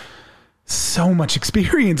on so much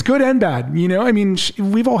experience, good and bad. You know, I mean,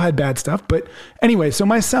 we've all had bad stuff, but anyway. So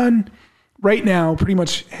my son, right now, pretty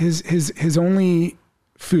much his only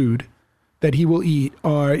food that he will eat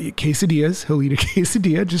are quesadillas. He'll eat a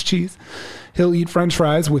quesadilla, just cheese. He'll eat French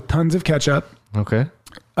fries with tons of ketchup. Okay.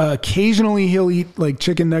 Occasionally he'll eat like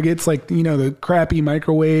chicken nuggets, like, you know, the crappy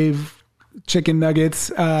microwave chicken nuggets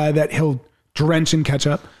that he'll drench in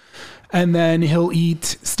ketchup. And then he'll eat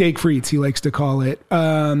steak frites, he likes to call it.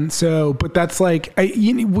 But that's like,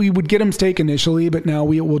 we would get him steak initially, but now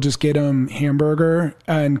we'll just get him hamburger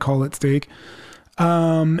and call it steak.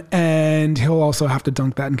 And he'll also have to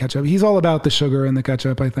dunk that in ketchup. He's all about the sugar and the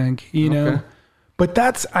ketchup, I think, you know, but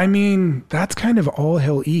that's kind of all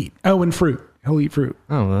he'll eat. Oh, and fruit. He'll eat fruit.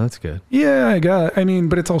 Oh, well, that's good. Yeah,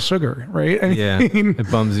 but it's all sugar, right?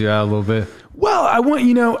 It bums you out a little bit. Well,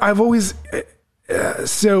 I've always,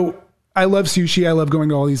 so I love sushi. I love going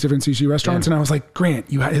to all these different sushi restaurants. And I was like,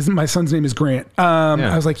 Grant, my son's name is Grant.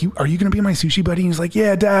 I was like, are you going to be my sushi buddy? And he's like,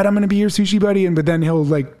 yeah, Dad, I'm going to be your sushi buddy. But then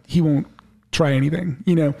he won't try anything,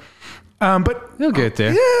 you know. But he'll get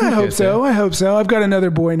there. Yeah, I hope so. I've got another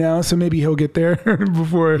boy now, so maybe he'll get there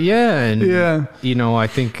before. Yeah, and you know, I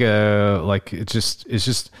think like it's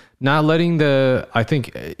just not letting I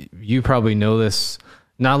think you probably know this,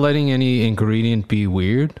 not letting any ingredient be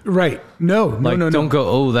weird. Right. No. Don't go,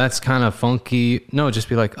 oh, that's kind of funky. No, just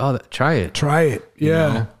be like, oh, try it. Yeah. You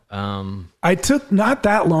know? I took, not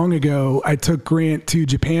that long ago, Grant to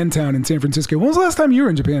Japantown in San Francisco. When was the last time you were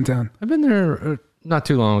in Japantown? I've been there not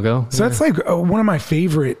too long ago. So that's like one of my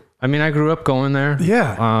favorite. I mean, I grew up going there.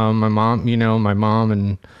 Yeah. My mom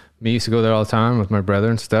and me used to go there all the time with my brother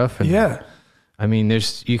and stuff. And yeah. I mean,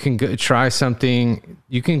 you can try something.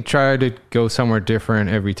 You can try to go somewhere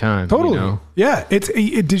different every time. Totally. You know? Yeah.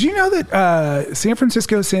 Did you know that San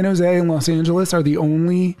Francisco, San Jose, and Los Angeles are the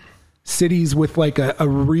only cities with like a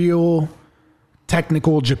real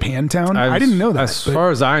technical Japantown? I didn't know that. As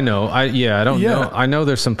far as I know, I don't know. I know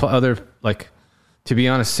there's some other, like, to be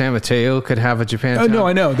honest, San Mateo could have a Japantown. Oh no,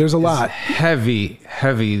 I know. There's a lot. Heavily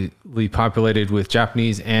populated with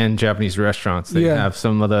Japanese and Japanese restaurants. They have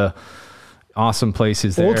some of the awesome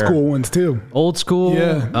places there. Old school ones too. Old school.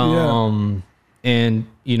 Yeah. And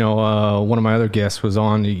one of my other guests was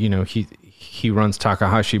on, he runs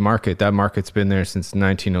Takahashi Market. That market's been there since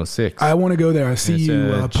 1906. I want to go there. I see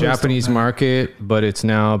you. It's a Japanese market, but it's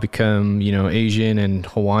now become, Asian and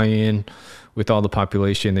Hawaiian. With all the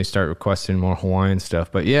population, they start requesting more Hawaiian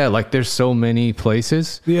stuff. But yeah, like there's so many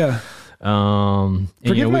places. Yeah.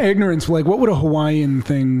 Forgive my ignorance. Like, what would a Hawaiian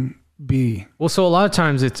thing be? Well, so a lot of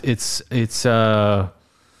times it's kind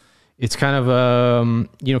of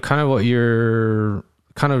kind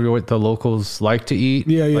of what the locals like to eat.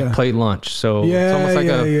 Yeah, like plate lunch. So it's almost like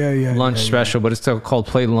a lunch special, but it's still called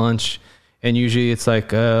plate lunch. And usually it's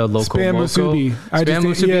like a local Spam musubi. Spam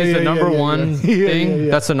musubi is the number one thing.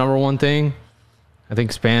 That's the number one thing. I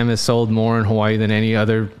think Spam is sold more in Hawaii than any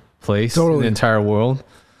other place in the entire world.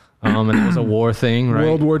 And it was a war thing, right?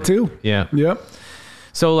 World War II. Yeah. Yep.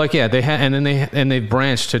 So like, yeah, they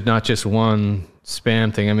branched to not just one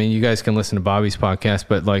Spam thing. I mean, you guys can listen to Bobby's podcast,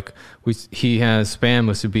 but like he has Spam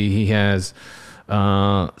musubi, he has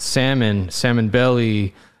salmon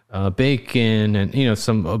belly, bacon, and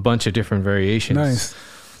a bunch of different variations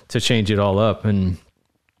to change it all up.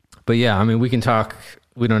 But yeah, I mean, we can talk.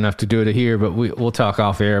 We don't have to do it here, but we'll talk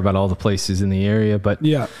off air about all the places in the area. But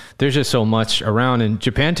yeah, there's just so much around in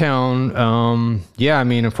Japantown. I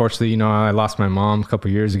mean, unfortunately, I lost my mom a couple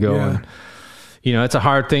of years ago, and it's a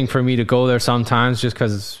hard thing for me to go there sometimes just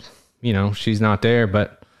because she's not there.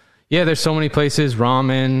 But yeah, there's so many places.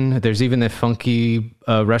 Ramen. There's even that funky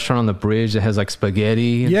restaurant on the bridge that has like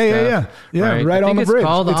spaghetti. And stuff, yeah. Right on the bridge. It's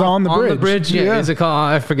on the bridge. On the bridge. Yeah. Is it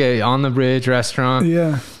called? I forget. On the Bridge restaurant.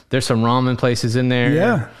 Yeah. There's some ramen places in there.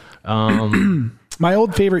 Yeah. My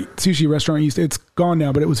old favorite sushi restaurant it's gone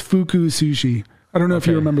now, but it was Fuku Sushi. I don't know if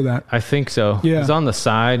you remember that. I think so. Yeah. It was on the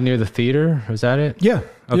side near the theater. Was that it? Yeah.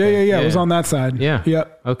 Okay. Yeah. It was on that side. Yeah.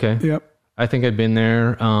 Yep. Okay. Yep. I think I'd been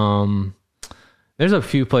there. There's a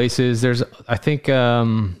few places. I think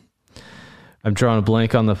I'm drawing a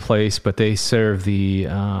blank on the place, but they serve the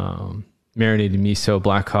marinated miso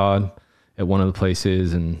black cod at one of the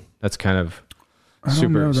places, and that's kind of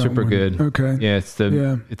super good. Okay. Yeah,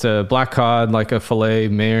 it's a black cod, like a fillet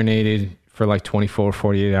marinated for like 24,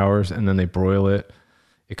 48 hours, and then they broil it.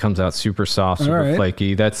 It comes out super soft, super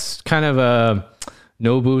flaky. That's kind of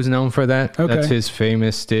Nobu's known for that. Okay. That's his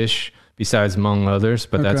famous dish, besides among others,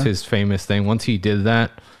 but that's his famous thing. Once he did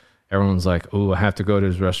that, everyone's like, "Oh, I have to go to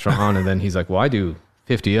his restaurant." And then he's like, "Well, I do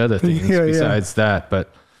 50 other things besides that."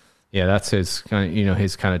 But yeah, that's his kind of,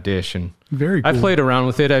 his kind of dish. And very cool. I played around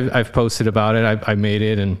with it. I've posted about it. I made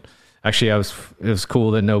it, and actually, it was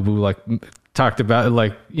cool that Nobu like talked about it,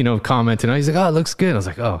 like commented. And he's like, "Oh, it looks good." I was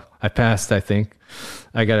like, "Oh, I passed. I think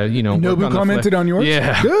I gotta Nobu commented on yours.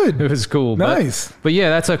 Yeah, good. It was cool. Nice. But yeah,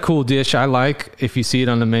 that's a cool dish. I like. If you see it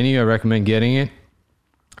on the menu, I recommend getting it.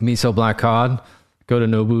 Miso black cod. Go to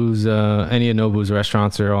Nobu's. Any of Nobu's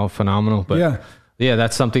restaurants are all phenomenal. But yeah,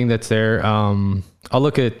 that's something that's there. I'll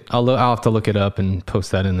have to look it up and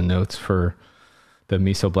post that in the notes for the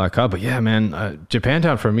miso black cod. But yeah, man,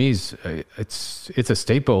 Japantown for me is it's a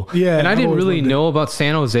staple. Yeah, and I didn't really know about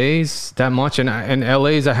San Jose's that much, and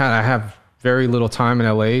LA's I have very little time in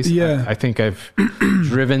LA's. Yeah, I think I've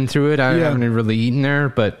driven through it. I haven't really eaten there,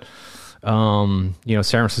 but San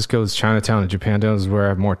Francisco's Chinatown and Japantown is where I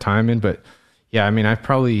have more time in. But yeah, I mean, I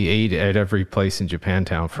probably ate at every place in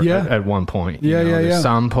Japantown at one point.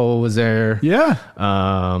 Sampo was there. Yeah.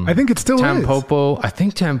 I think it still Tampopo. is. I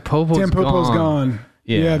think Tampopo's gone.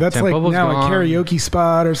 Yeah, that's Tampopo's like now gone. A karaoke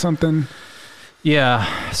spot or something.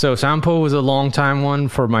 Yeah. So Sampo was a long time one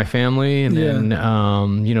for my family. And then,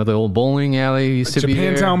 the old bowling alley used to be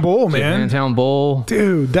there. Japantown Bowl, man. Japantown Bowl.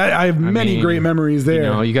 Dude, I have many great memories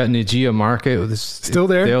there. You got Nijia Market. Still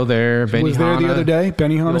there? Still there. Benihana. Was there the other day.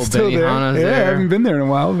 Benihana's still there. I haven't been there in a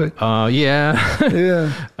while. But yeah.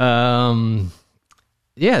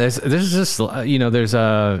 Yeah. There's just, there's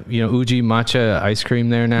Uji matcha ice cream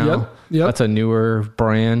there now. Yep. That's a newer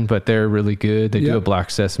brand, but they're really good. They do a black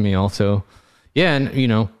sesame also. Yeah.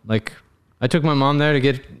 And, I took my mom there to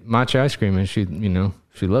get matcha ice cream, and she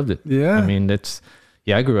loved it. Yeah. I mean,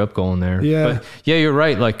 I grew up going there. Yeah. But yeah, you're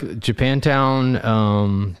right. Like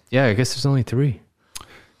Japantown. I guess there's only 3.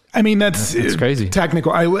 I mean, that's crazy.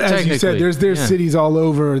 Technical. As you said, there's cities all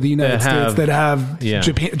over the United States that have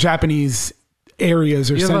Japanese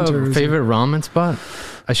areas or centers. You have a favorite ramen spot?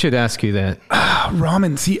 I should ask you that.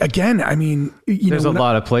 Ramen. See, again, I mean, there's a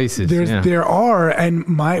lot of places. There are.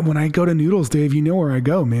 And when I go to Noodles, Dave, you know where I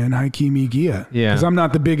go, man. Haiki Migiya. Yeah. Because I'm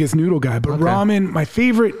not the biggest noodle guy, but ramen, my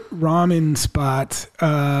favorite ramen spot,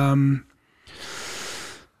 I'm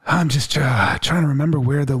just trying to remember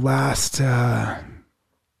where the last,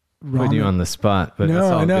 put you on the spot, but it's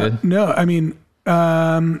all good. No, I mean,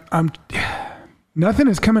 nothing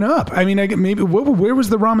is coming up. I mean, where was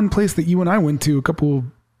the ramen place that you and I went to a couple?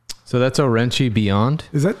 So that's Orenchi Beyond.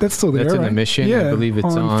 That's still there? That's in right? the Mission. Yeah, I believe it's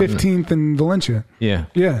on 15th in Valencia. Yeah.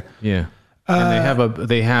 Yeah. Yeah. And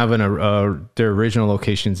they have their original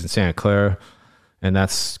locations in Santa Clara, and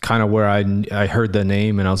that's kind of where I heard the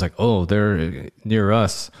name, and I was like, oh, they're near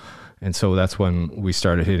us. And so that's when we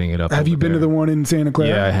started hitting it up. Have you been to the one in Santa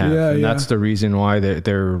Clara? Yeah, I have. And that's the reason why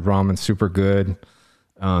their ramen's super good.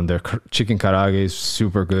 Their chicken karaage is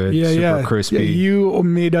super good, super crispy. Yeah, you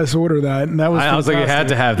made us order that, and that was I was like, I had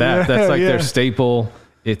to have that. That's like their staple.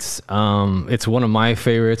 It's one of my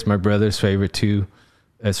favorites, my brother's favorite too.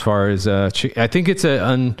 As far as I think it's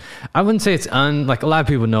I wouldn't say it's like a lot of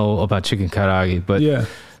people know about chicken karaage, but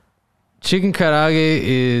chicken karaage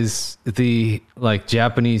is the like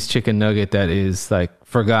Japanese chicken nugget that is like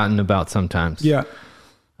forgotten about sometimes. Yeah.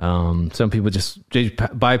 Some people just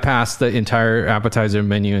bypass the entire appetizer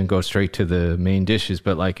menu and go straight to the main dishes.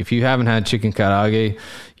 But like, if you haven't had chicken karaage,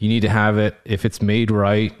 you need to have it. If it's made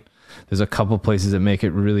right, there's a couple places that make it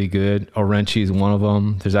really good. Orenchi is one of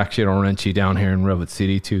them. There's actually an Orenchi down here in Redwood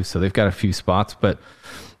City too. So they've got a few spots, but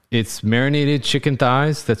it's marinated chicken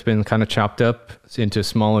thighs that's been kind of chopped up into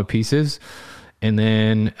smaller pieces, and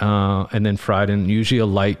then fried in usually a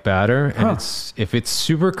light batter. And if it's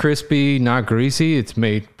super crispy, not greasy, it's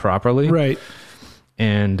made properly. Right.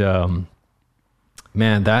 And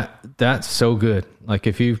man, that's so good. Like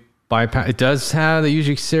if you bypass, it does have, they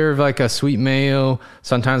usually serve like a sweet mayo.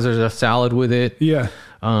 Sometimes there's a salad with it. Yeah.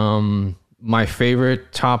 My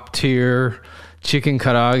favorite top tier chicken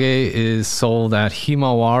karaage is sold at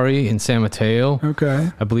Himawari in San Mateo. Okay.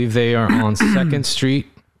 I believe they are on 2nd Street,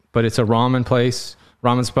 but it's a ramen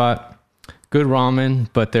spot. Good ramen,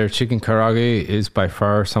 but their chicken karaage is by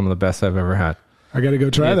far some of the best I've ever had. I got to go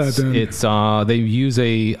try that then. It's I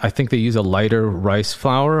think they use a lighter rice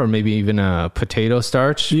flour or maybe even a potato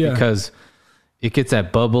starch because it gets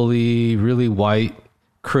that bubbly, really white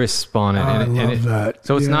crisp on it. I love that.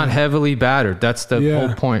 So it's not heavily battered. That's the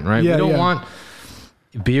whole point, right? Yeah, we don't want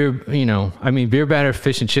beer, beer battered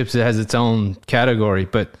fish and chips, it has its own category,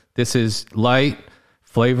 but this is light,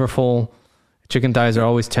 flavorful. Chicken thighs are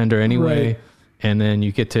always tender anyway. Right. And then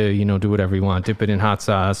you get to, do whatever you want. Dip it in hot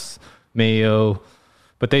sauce, mayo.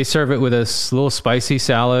 But they serve it with a little spicy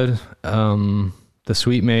salad, the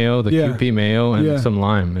sweet mayo, the QP mayo, and some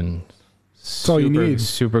lime. And that's all you need.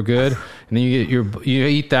 Super good. And then you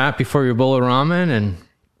eat that before your bowl of ramen, and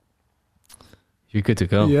you're good to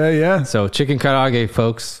go. Yeah. So chicken karaage,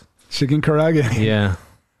 folks. Chicken karaage. Yeah.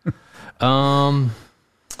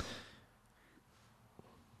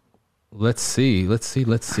 Let's see.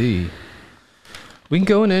 We can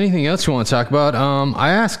go into anything else you want to talk about. I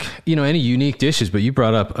ask, any unique dishes, but you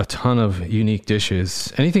brought up a ton of unique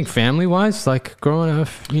dishes. Anything family-wise, like growing up,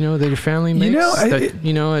 that your family makes,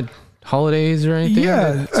 at holidays or anything?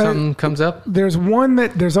 Yeah. Something comes up? There's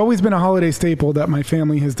always been a holiday staple that my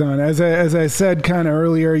family has done. As I said kind of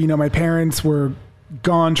earlier, my parents were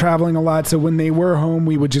gone traveling a lot. So when they were home,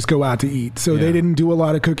 we would just go out to eat. So they didn't do a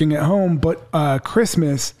lot of cooking at home, but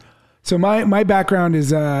Christmas. So my background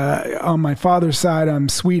is on my father's side, I'm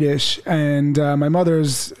Swedish, and my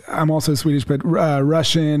mother's, I'm also Swedish, but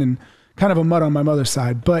Russian, and kind of a mutt on my mother's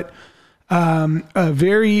side. But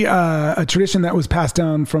a tradition that was passed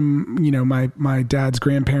down from my dad's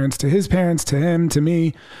grandparents to his parents to him to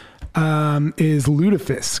me is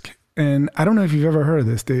lutefisk. And I don't know if you've ever heard of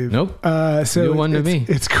this, Dave. Nope. So new one to me.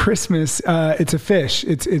 It's Christmas. It's a fish.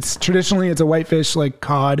 It's traditionally it's a white fish like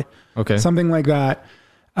cod. Okay. Something like that.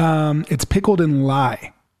 It's pickled in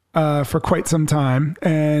lye for quite some time,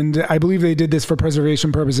 and I believe they did this for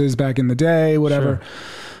preservation purposes back in the day, whatever.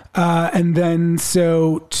 Sure. And then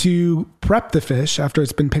so to prep the fish after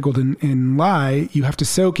it's been pickled in lye, you have to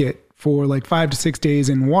soak it for like 5 to 6 days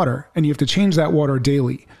in water, and you have to change that water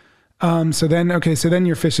daily. So then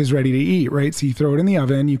your fish is ready to eat, right? So you throw it in the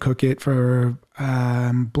oven, you cook it for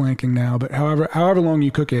blanking now, but however long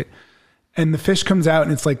you cook it. and the fish comes out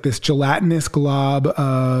and it's like this gelatinous glob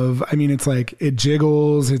of, I mean, it's like, it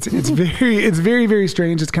jiggles. It's very, very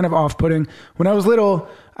strange. It's kind of off-putting. When I was little,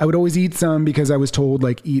 I would always eat some because I was told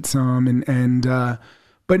like eat some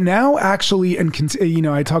but now actually,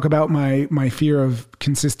 I talk about my fear of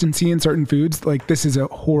consistency in certain foods. Like this is a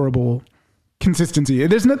horrible consistency.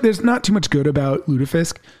 There's not too much good about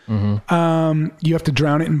lutefisk. Mm-hmm. You have to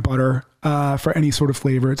drown it in butter for any sort of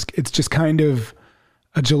flavor. It's just kind of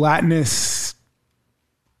a gelatinous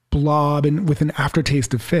blob and with an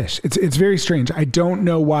aftertaste of fish. It's very strange. I don't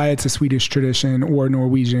know why it's a Swedish tradition or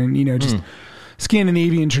Norwegian, just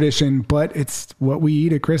Scandinavian tradition, but it's what we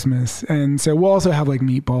eat at Christmas. And so we'll also have like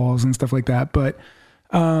meatballs and stuff like that. But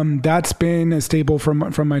that's been a staple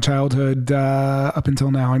from my childhood up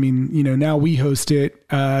until now. I mean, now we host it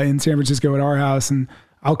in San Francisco at our house, and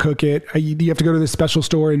I'll cook it. You have to go to this special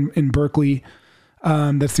store in Berkeley.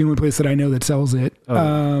 That's the only place that I know that sells it.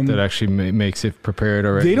 That actually makes it prepared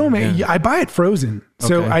already. They don't make. Yeah. I buy it frozen.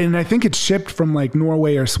 So I think it's shipped from like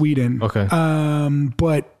Norway or Sweden. Okay.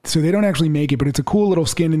 But so they don't actually make it, but it's a cool little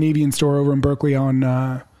Scandinavian store over in Berkeley on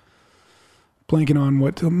blanking on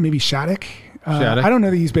what, maybe Shattuck. I don't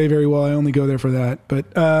know the East Bay very well. I only go there for that. But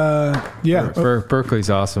yeah,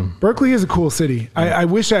 Berkeley's awesome. Berkeley is a cool city. Yeah. I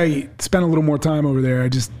wish I spent a little more time over there.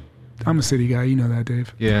 I'm a city guy. You know that,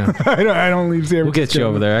 Dave. Yeah. I don't leave San Francisco. We'll get you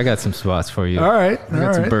over there. I got some spots for you. All right. I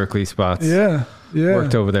got some Berkeley spots. Yeah.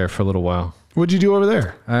 Worked over there for a little while. What'd you do over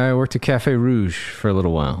there? I worked at Cafe Rouge for a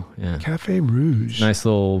little while. Yeah. Cafe Rouge. Nice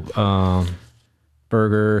little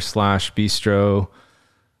burger / bistro.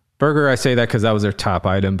 Burger, I say that because that was their top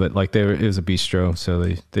item, but like it was a bistro, so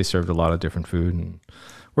they served a lot of different food, and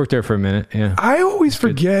worked there for a minute. Yeah. I always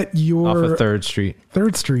forget your off of 3rd Street.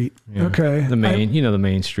 3rd Street. Yeah. Okay. The main, the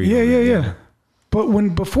main street. Yeah. But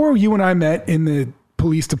before you and I met in the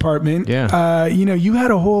police department, you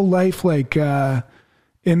had a whole life like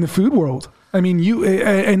in the food world. I mean, you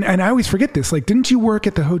and I always forget this. Like, didn't you work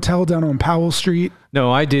at the hotel down on Powell Street?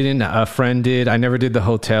 No, I didn't. A friend did. I never did the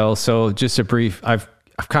hotel. So just a brief. I've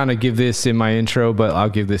kind of give this in my intro, but I'll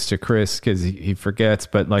give this to Chris because he forgets.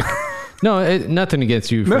 But like, no, nothing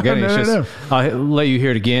against you forgetting. No. I'll let you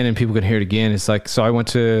hear it again, and people can hear it again. It's like, so I went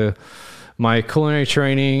to my culinary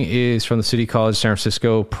training is from the City College San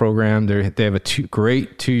Francisco program. They have a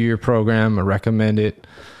great 2-year program. I recommend it.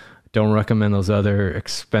 Don't recommend those other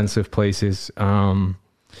expensive places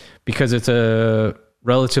because it's a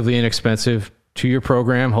relatively inexpensive 2-year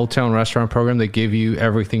program, hotel and restaurant program. They give you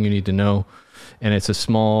everything you need to know. And it's a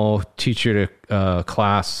small teacher to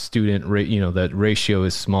class student rate. That ratio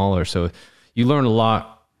is smaller. So you learn a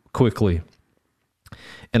lot quickly.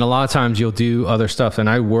 And a lot of times you'll do other stuff. And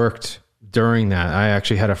I worked during that. I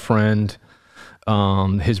actually had a friend,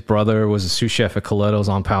 his brother was a sous chef at Coletto's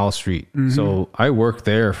on Powell Street. Mm-hmm. So I worked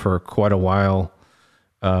there for quite a while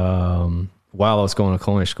I was going to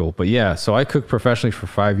culinary school. But yeah, so I cooked professionally for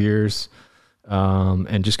 5 years.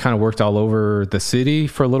 And just kind of worked all over the city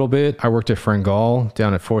for a little bit. I worked at Frengal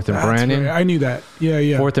down at 4th and Brandon. Right. I knew that. Yeah.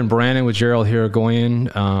 4th and Brandon with Gerald Hiragoyen.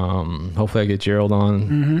 Hopefully I get Gerald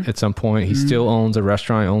on at some point. He still owns a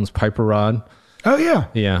restaurant. He owns Piper Rod. Oh yeah.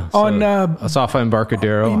 Yeah. So on Asafa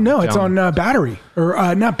Embarcadero. No, it's on Battery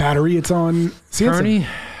or not Battery. It's on Kearney.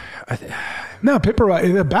 No, Piper Rod,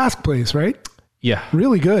 the Basque place, right? Yeah.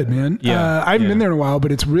 Really good, man. Yeah. I haven't been there in a while,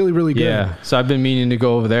 but it's really, really good. Yeah. So I've been meaning to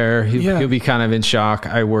go over there. He'll be kind of in shock.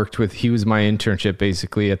 He was my internship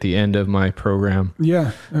basically at the end of my program.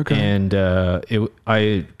 Yeah. Okay. And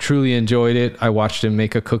I truly enjoyed it. I watched him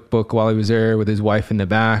make a cookbook while he was there with his wife in the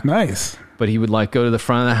back. Nice. But he would like go to the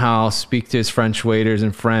front of the house, speak to his French waiters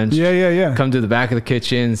in French. Yeah. Come to the back of the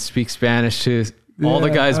kitchen, speak Spanish to all the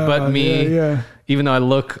guys but me. Yeah. Even though I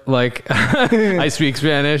look like I speak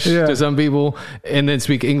Spanish to some people, and then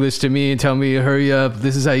speak English to me and tell me, hurry up,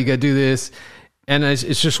 this is how you got to do this. And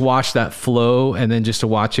it's just watch that flow, and then just to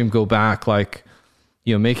watch him go back, like,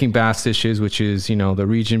 making Basque dishes, which is, the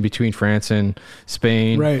region between France and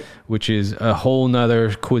Spain, right, which is a whole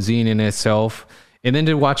nother cuisine in itself. And then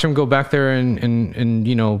to watch him go back there and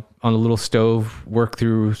on a little stove, work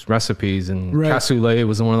through recipes. And cassoulet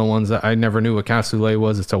was one of the ones that I never knew what cassoulet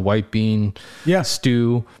was. It's a white bean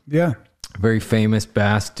stew. Yeah. Very famous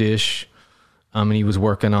Basque dish. And he was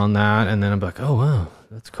working on that. And then I'm like, oh, wow,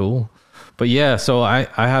 that's cool. But yeah, so I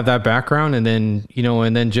have that background. And then,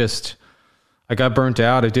 I got burnt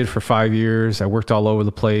out. I did for 5 years. I worked all over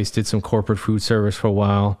the place, did some corporate food service for a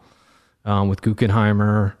while with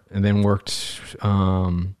Guggenheimer, and then worked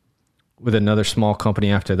with another small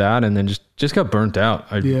company after that, and then just got burnt out.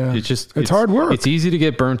 It's hard work. It's easy to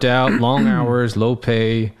get burnt out. Long hours, low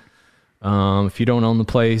pay. If you don't own the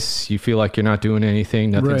place, you feel like you're not doing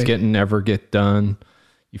anything. Nothing's ever get done.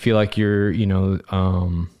 You feel like you're,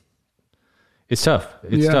 it's tough.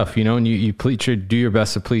 It's tough, and you should do your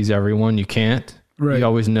best to please everyone. You can't. Right. You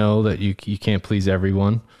always know that you can't please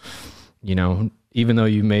everyone. Even though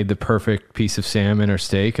you made the perfect piece of salmon or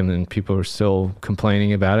steak, and then people are still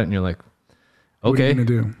complaining about it, and you're like, okay, what are you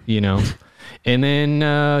gonna do? And then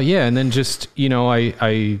and then just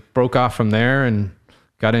I broke off from there and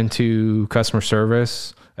got into customer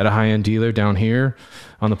service at a high-end dealer down here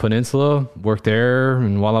on the peninsula. Worked there,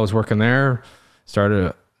 and while I was working there, started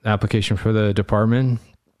an application for the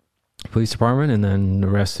police department, and then the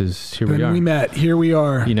rest is here we are. We met. Here we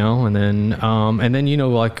are. And then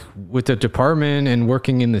like with the department and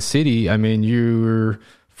working in the city, I mean, you're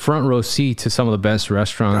front row seat to some of the best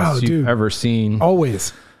restaurants you've ever seen.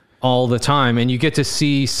 Always. All the time. And you get to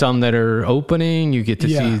see some that are opening. You get to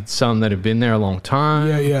see some that have been there a long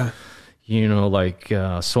time. Yeah. Like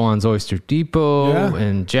Swan's Oyster Depot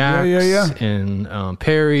and Jack's and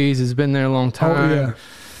Perry's has been there a long time. Oh, yeah.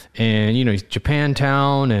 And,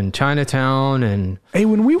 Japantown and Chinatown. And hey,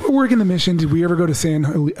 when we were working the mission, did we ever go to San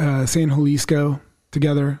Jalisco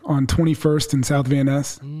together on 21st and South Van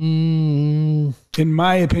Ness? In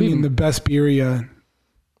my opinion, the best birria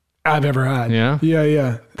I've ever had. Yeah?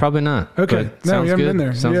 Yeah. Probably not. Okay. No, we haven't been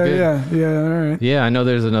there. Sounds good. Yeah. All right. Yeah, I know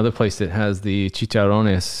there's another place that has the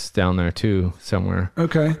chicharrones down there too, somewhere.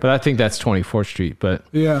 Okay. But I think that's 24th Street. But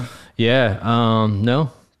yeah.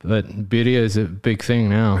 No. But birria is a big thing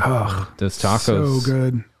now. Oh, those tacos. So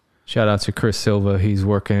good. Shout out to Chris Silva. He's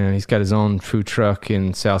got his own food truck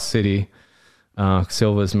in South City.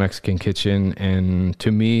 Silva's Mexican Kitchen. And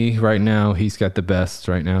to me, right now, he's got the best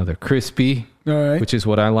right now. They're crispy, which is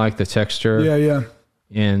what I like, the texture. Yeah.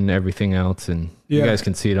 And everything else. And you guys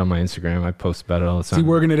can see it on my Instagram. I post about it all the time. Is he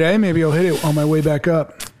working today? Maybe I'll hit it on my way back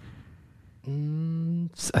up.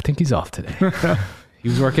 I think he's off today. He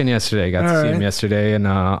was working yesterday. Got to see him yesterday, and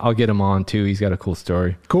I'll get him on too. He's got a cool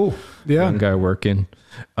story. Cool. Yeah. Young guy working.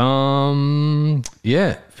 Family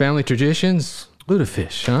traditions.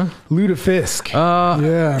 Lutefisk, huh? Lutefisk.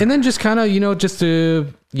 Yeah. And then just kind of, just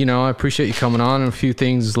to, I appreciate you coming on, and a few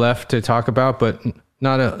things left to talk about, but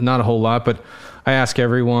not a whole lot. But I ask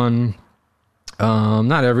everyone,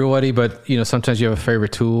 not everybody, but sometimes you have a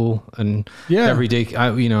favorite tool, and every day, it's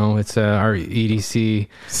our EDC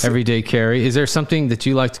everyday carry. Is there something that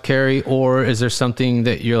you like to carry, or is there something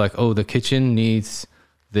that you're like, oh, the kitchen needs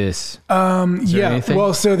this? Anything?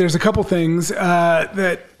 Well, so there's a couple things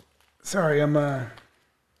that. Sorry, I'm.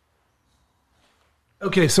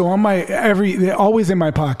 Okay, so on they're always in my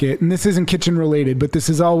pocket, and this isn't kitchen related, but this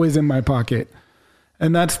is always in my pocket.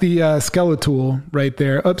 And that's the Skeletool right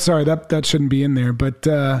there. Oh, sorry, that shouldn't be in there, but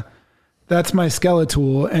that's my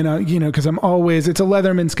Skeletool. And, because it's a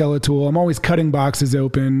Leatherman Skeletool. I'm always cutting boxes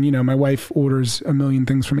open. My wife orders a million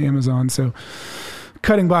things from Amazon. So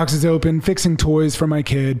cutting boxes open, fixing toys for my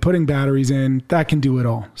kid, putting batteries in, that can do it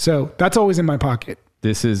all. So that's always in my pocket.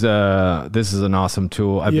 This is an awesome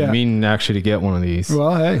tool. I've been meaning actually to get one of these.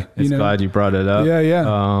 Well, hey, glad you brought it up.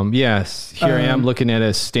 Yeah. Yes, here I am looking at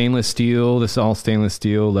a stainless steel. This is all stainless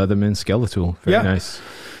steel Leatherman Skeletool. Very nice.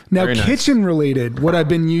 Now, kitchen related, what I've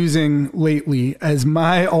been using lately as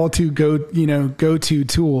my go-to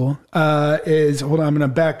tool is. Hold on, I'm going to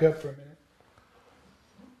back up for a minute.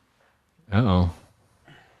 Uh-oh.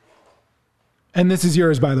 And this is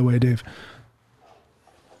yours, by the way, Dave.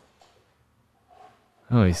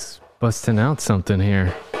 Oh, he's busting out something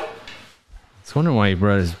here. I was wondering why he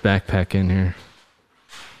brought his backpack in here.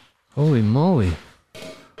 Holy moly.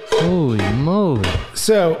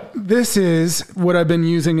 So this is what I've been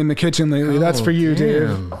using in the kitchen lately. That's for you,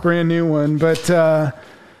 Dave. Brand new one. But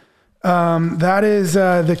that is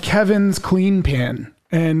the Kevin's Clean Pan.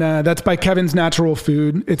 And that's by Kevin's Natural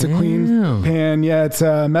Food. It's a clean pan. Yeah, it's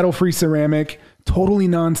metal-free ceramic. Totally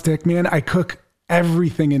nonstick, man. I cook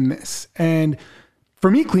everything in this. And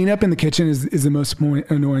for me, cleanup in the kitchen is the most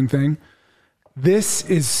annoying thing. This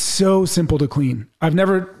is so simple to clean. I've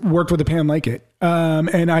never worked with a pan like it.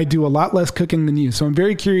 And I do a lot less cooking than you. So I'm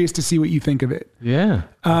very curious to see what you think of it. Yeah.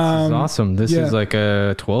 This is awesome. This is like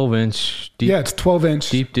a 12-inch deep. Yeah, it's 12-inch.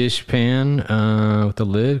 Deep dish pan with the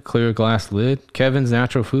lid, clear glass lid. Kevin's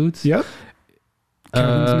Natural Foods. Yep.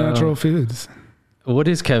 Kevin's Natural Foods. What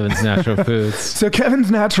is Kevin's Natural Foods? So Kevin's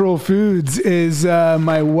Natural Foods is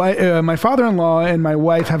my father-in-law and my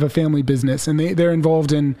wife have a family business, and they're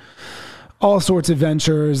involved in all sorts of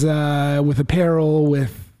ventures with apparel,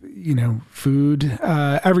 with food,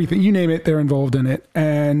 everything, you name it, they're involved in it.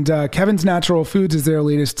 And Kevin's Natural Foods is their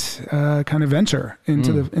latest kind of venture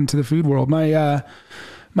into the food world.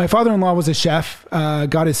 My father-in-law was a chef,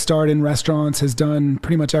 got his start in restaurants, has done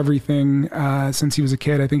pretty much everything since he was a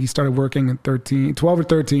kid. I think he started working at 12 or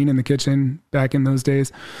 13 in the kitchen back in those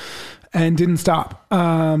days, and didn't stop.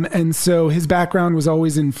 And so his background was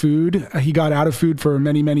always in food. He got out of food for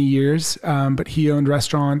many, many years, but he owned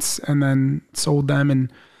restaurants and then sold them and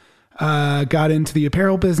got into the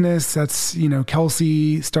apparel business. That's,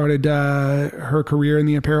 Kelsey started her career in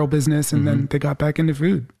the apparel business, and then they got back into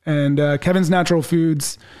food. And Kevin's Natural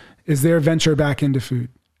Foods is their venture back into food.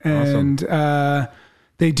 And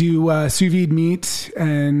they do sous vide meat,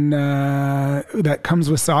 and that comes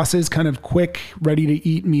with sauces, kind of quick, ready to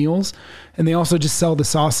eat meals. And they also just sell the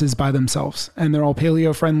sauces by themselves, and they're all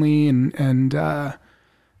paleo friendly and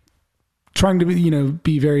trying to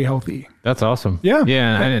be very healthy. That's awesome. Yeah.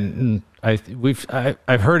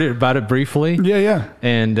 I've heard about it briefly. Yeah.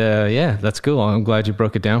 And that's cool. I'm glad you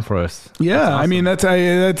broke it down for us. Yeah. That's awesome. I mean,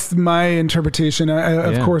 that's my interpretation.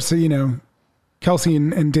 Of course, Kelsey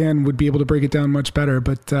and Dan would be able to break it down much better,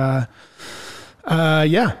 but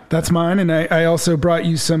that's mine. And I also brought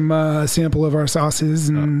you some sample of our sauces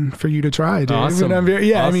and for you to try, Dave. Awesome. And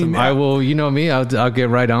awesome. I mean, I will, me, I'll get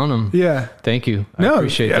right on them. Yeah. Thank you. I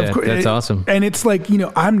appreciate that. That's awesome. And it's like,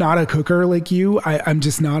 I'm not a cooker like you. I'm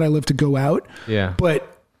just not. I love to go out. Yeah. But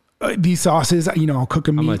these sauces, I'll cook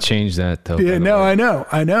them. I'm going to change that though. Yeah, no, I know.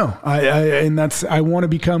 I want to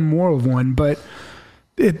become more of one, but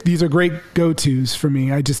these are great go-tos for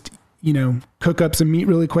me. I just, cook up some meat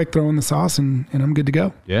really quick, throw in the sauce, and I'm good to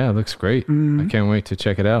go. Yeah, it looks great. I can't wait to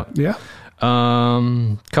check it out. Yeah.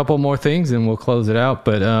 Couple more things and we'll close it out.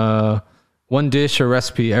 But one dish or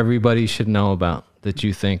recipe everybody should know about that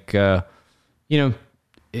you think, if you're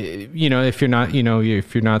not,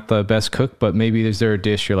 if you're not the best cook, but maybe is there a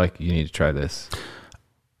dish you're like, you need to try this?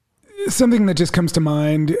 Something that just comes to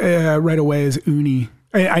mind right away is uni.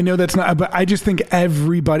 I know that's not, but I just think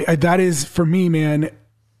everybody, that is for me, man.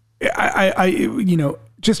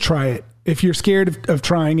 Just try it. If you're scared of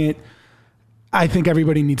trying it, I think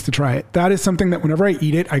everybody needs to try it. That is something that whenever I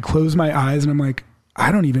eat it, I close my eyes and I'm like,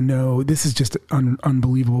 I don't even know. This is just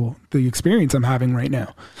unbelievable. The experience I'm having right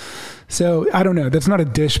now. So I don't know. That's not a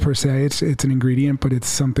dish per se. It's an ingredient, but it's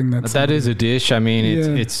something that is a dish. I mean,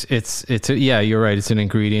 it's you're right. It's an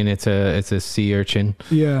ingredient. It's a sea urchin.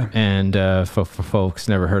 Yeah. And for folks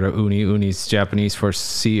never heard of uni, uni's Japanese for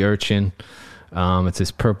sea urchin. It's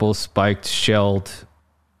this purple spiked shelled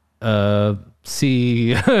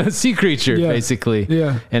sea creature, basically.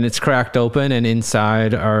 Yeah. And it's cracked open, and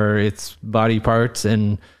inside are its body parts,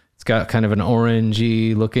 and it's got kind of an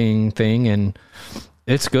orangey looking thing, and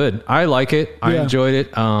it's good. I like it. I enjoyed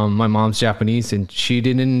it. My mom's Japanese and she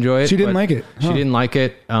didn't enjoy it. She didn't like it. She didn't like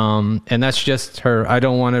it. And that's just her. I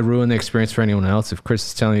don't want to ruin the experience for anyone else. If Chris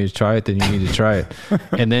is telling you to try it, then you need to try it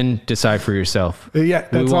and then decide for yourself. Yeah,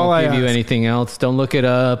 that's all I ask. We won't give you anything else. Don't look it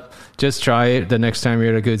up. Just try it. The next time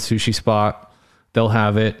you're at a good sushi spot, they'll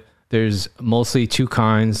have it. There's mostly two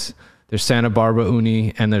kinds. There's Santa Barbara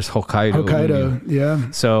uni and there's Hokkaido uni.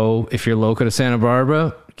 Yeah. So if you're local to Santa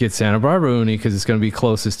Barbara, get Santa Barbara uni because it's going to be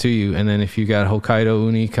closest to you. And then if you got Hokkaido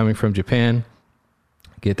uni coming from Japan,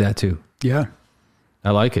 get that too. Yeah.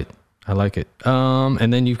 I like it.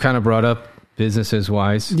 And then you kind of brought up businesses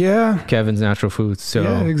wise. Yeah. Kevin's Natural Foods. So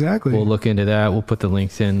yeah, exactly. We'll look into that. We'll put the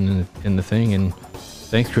links in the thing. And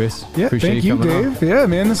thanks, Chris. Yeah. Appreciate thank you, Dave. On. Yeah,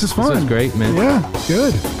 man. This is fun. This was great, man. Yeah.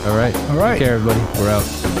 Good. All right. Take care, everybody. We're out.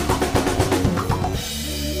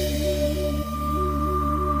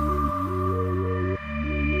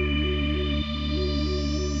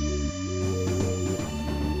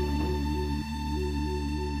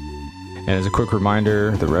 And as a quick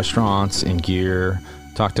reminder, the restaurants and gear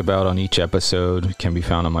talked about on each episode can be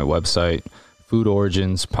found on my website,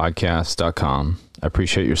 foodoriginspodcast.com. I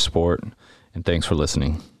appreciate your support and thanks for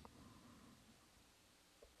listening.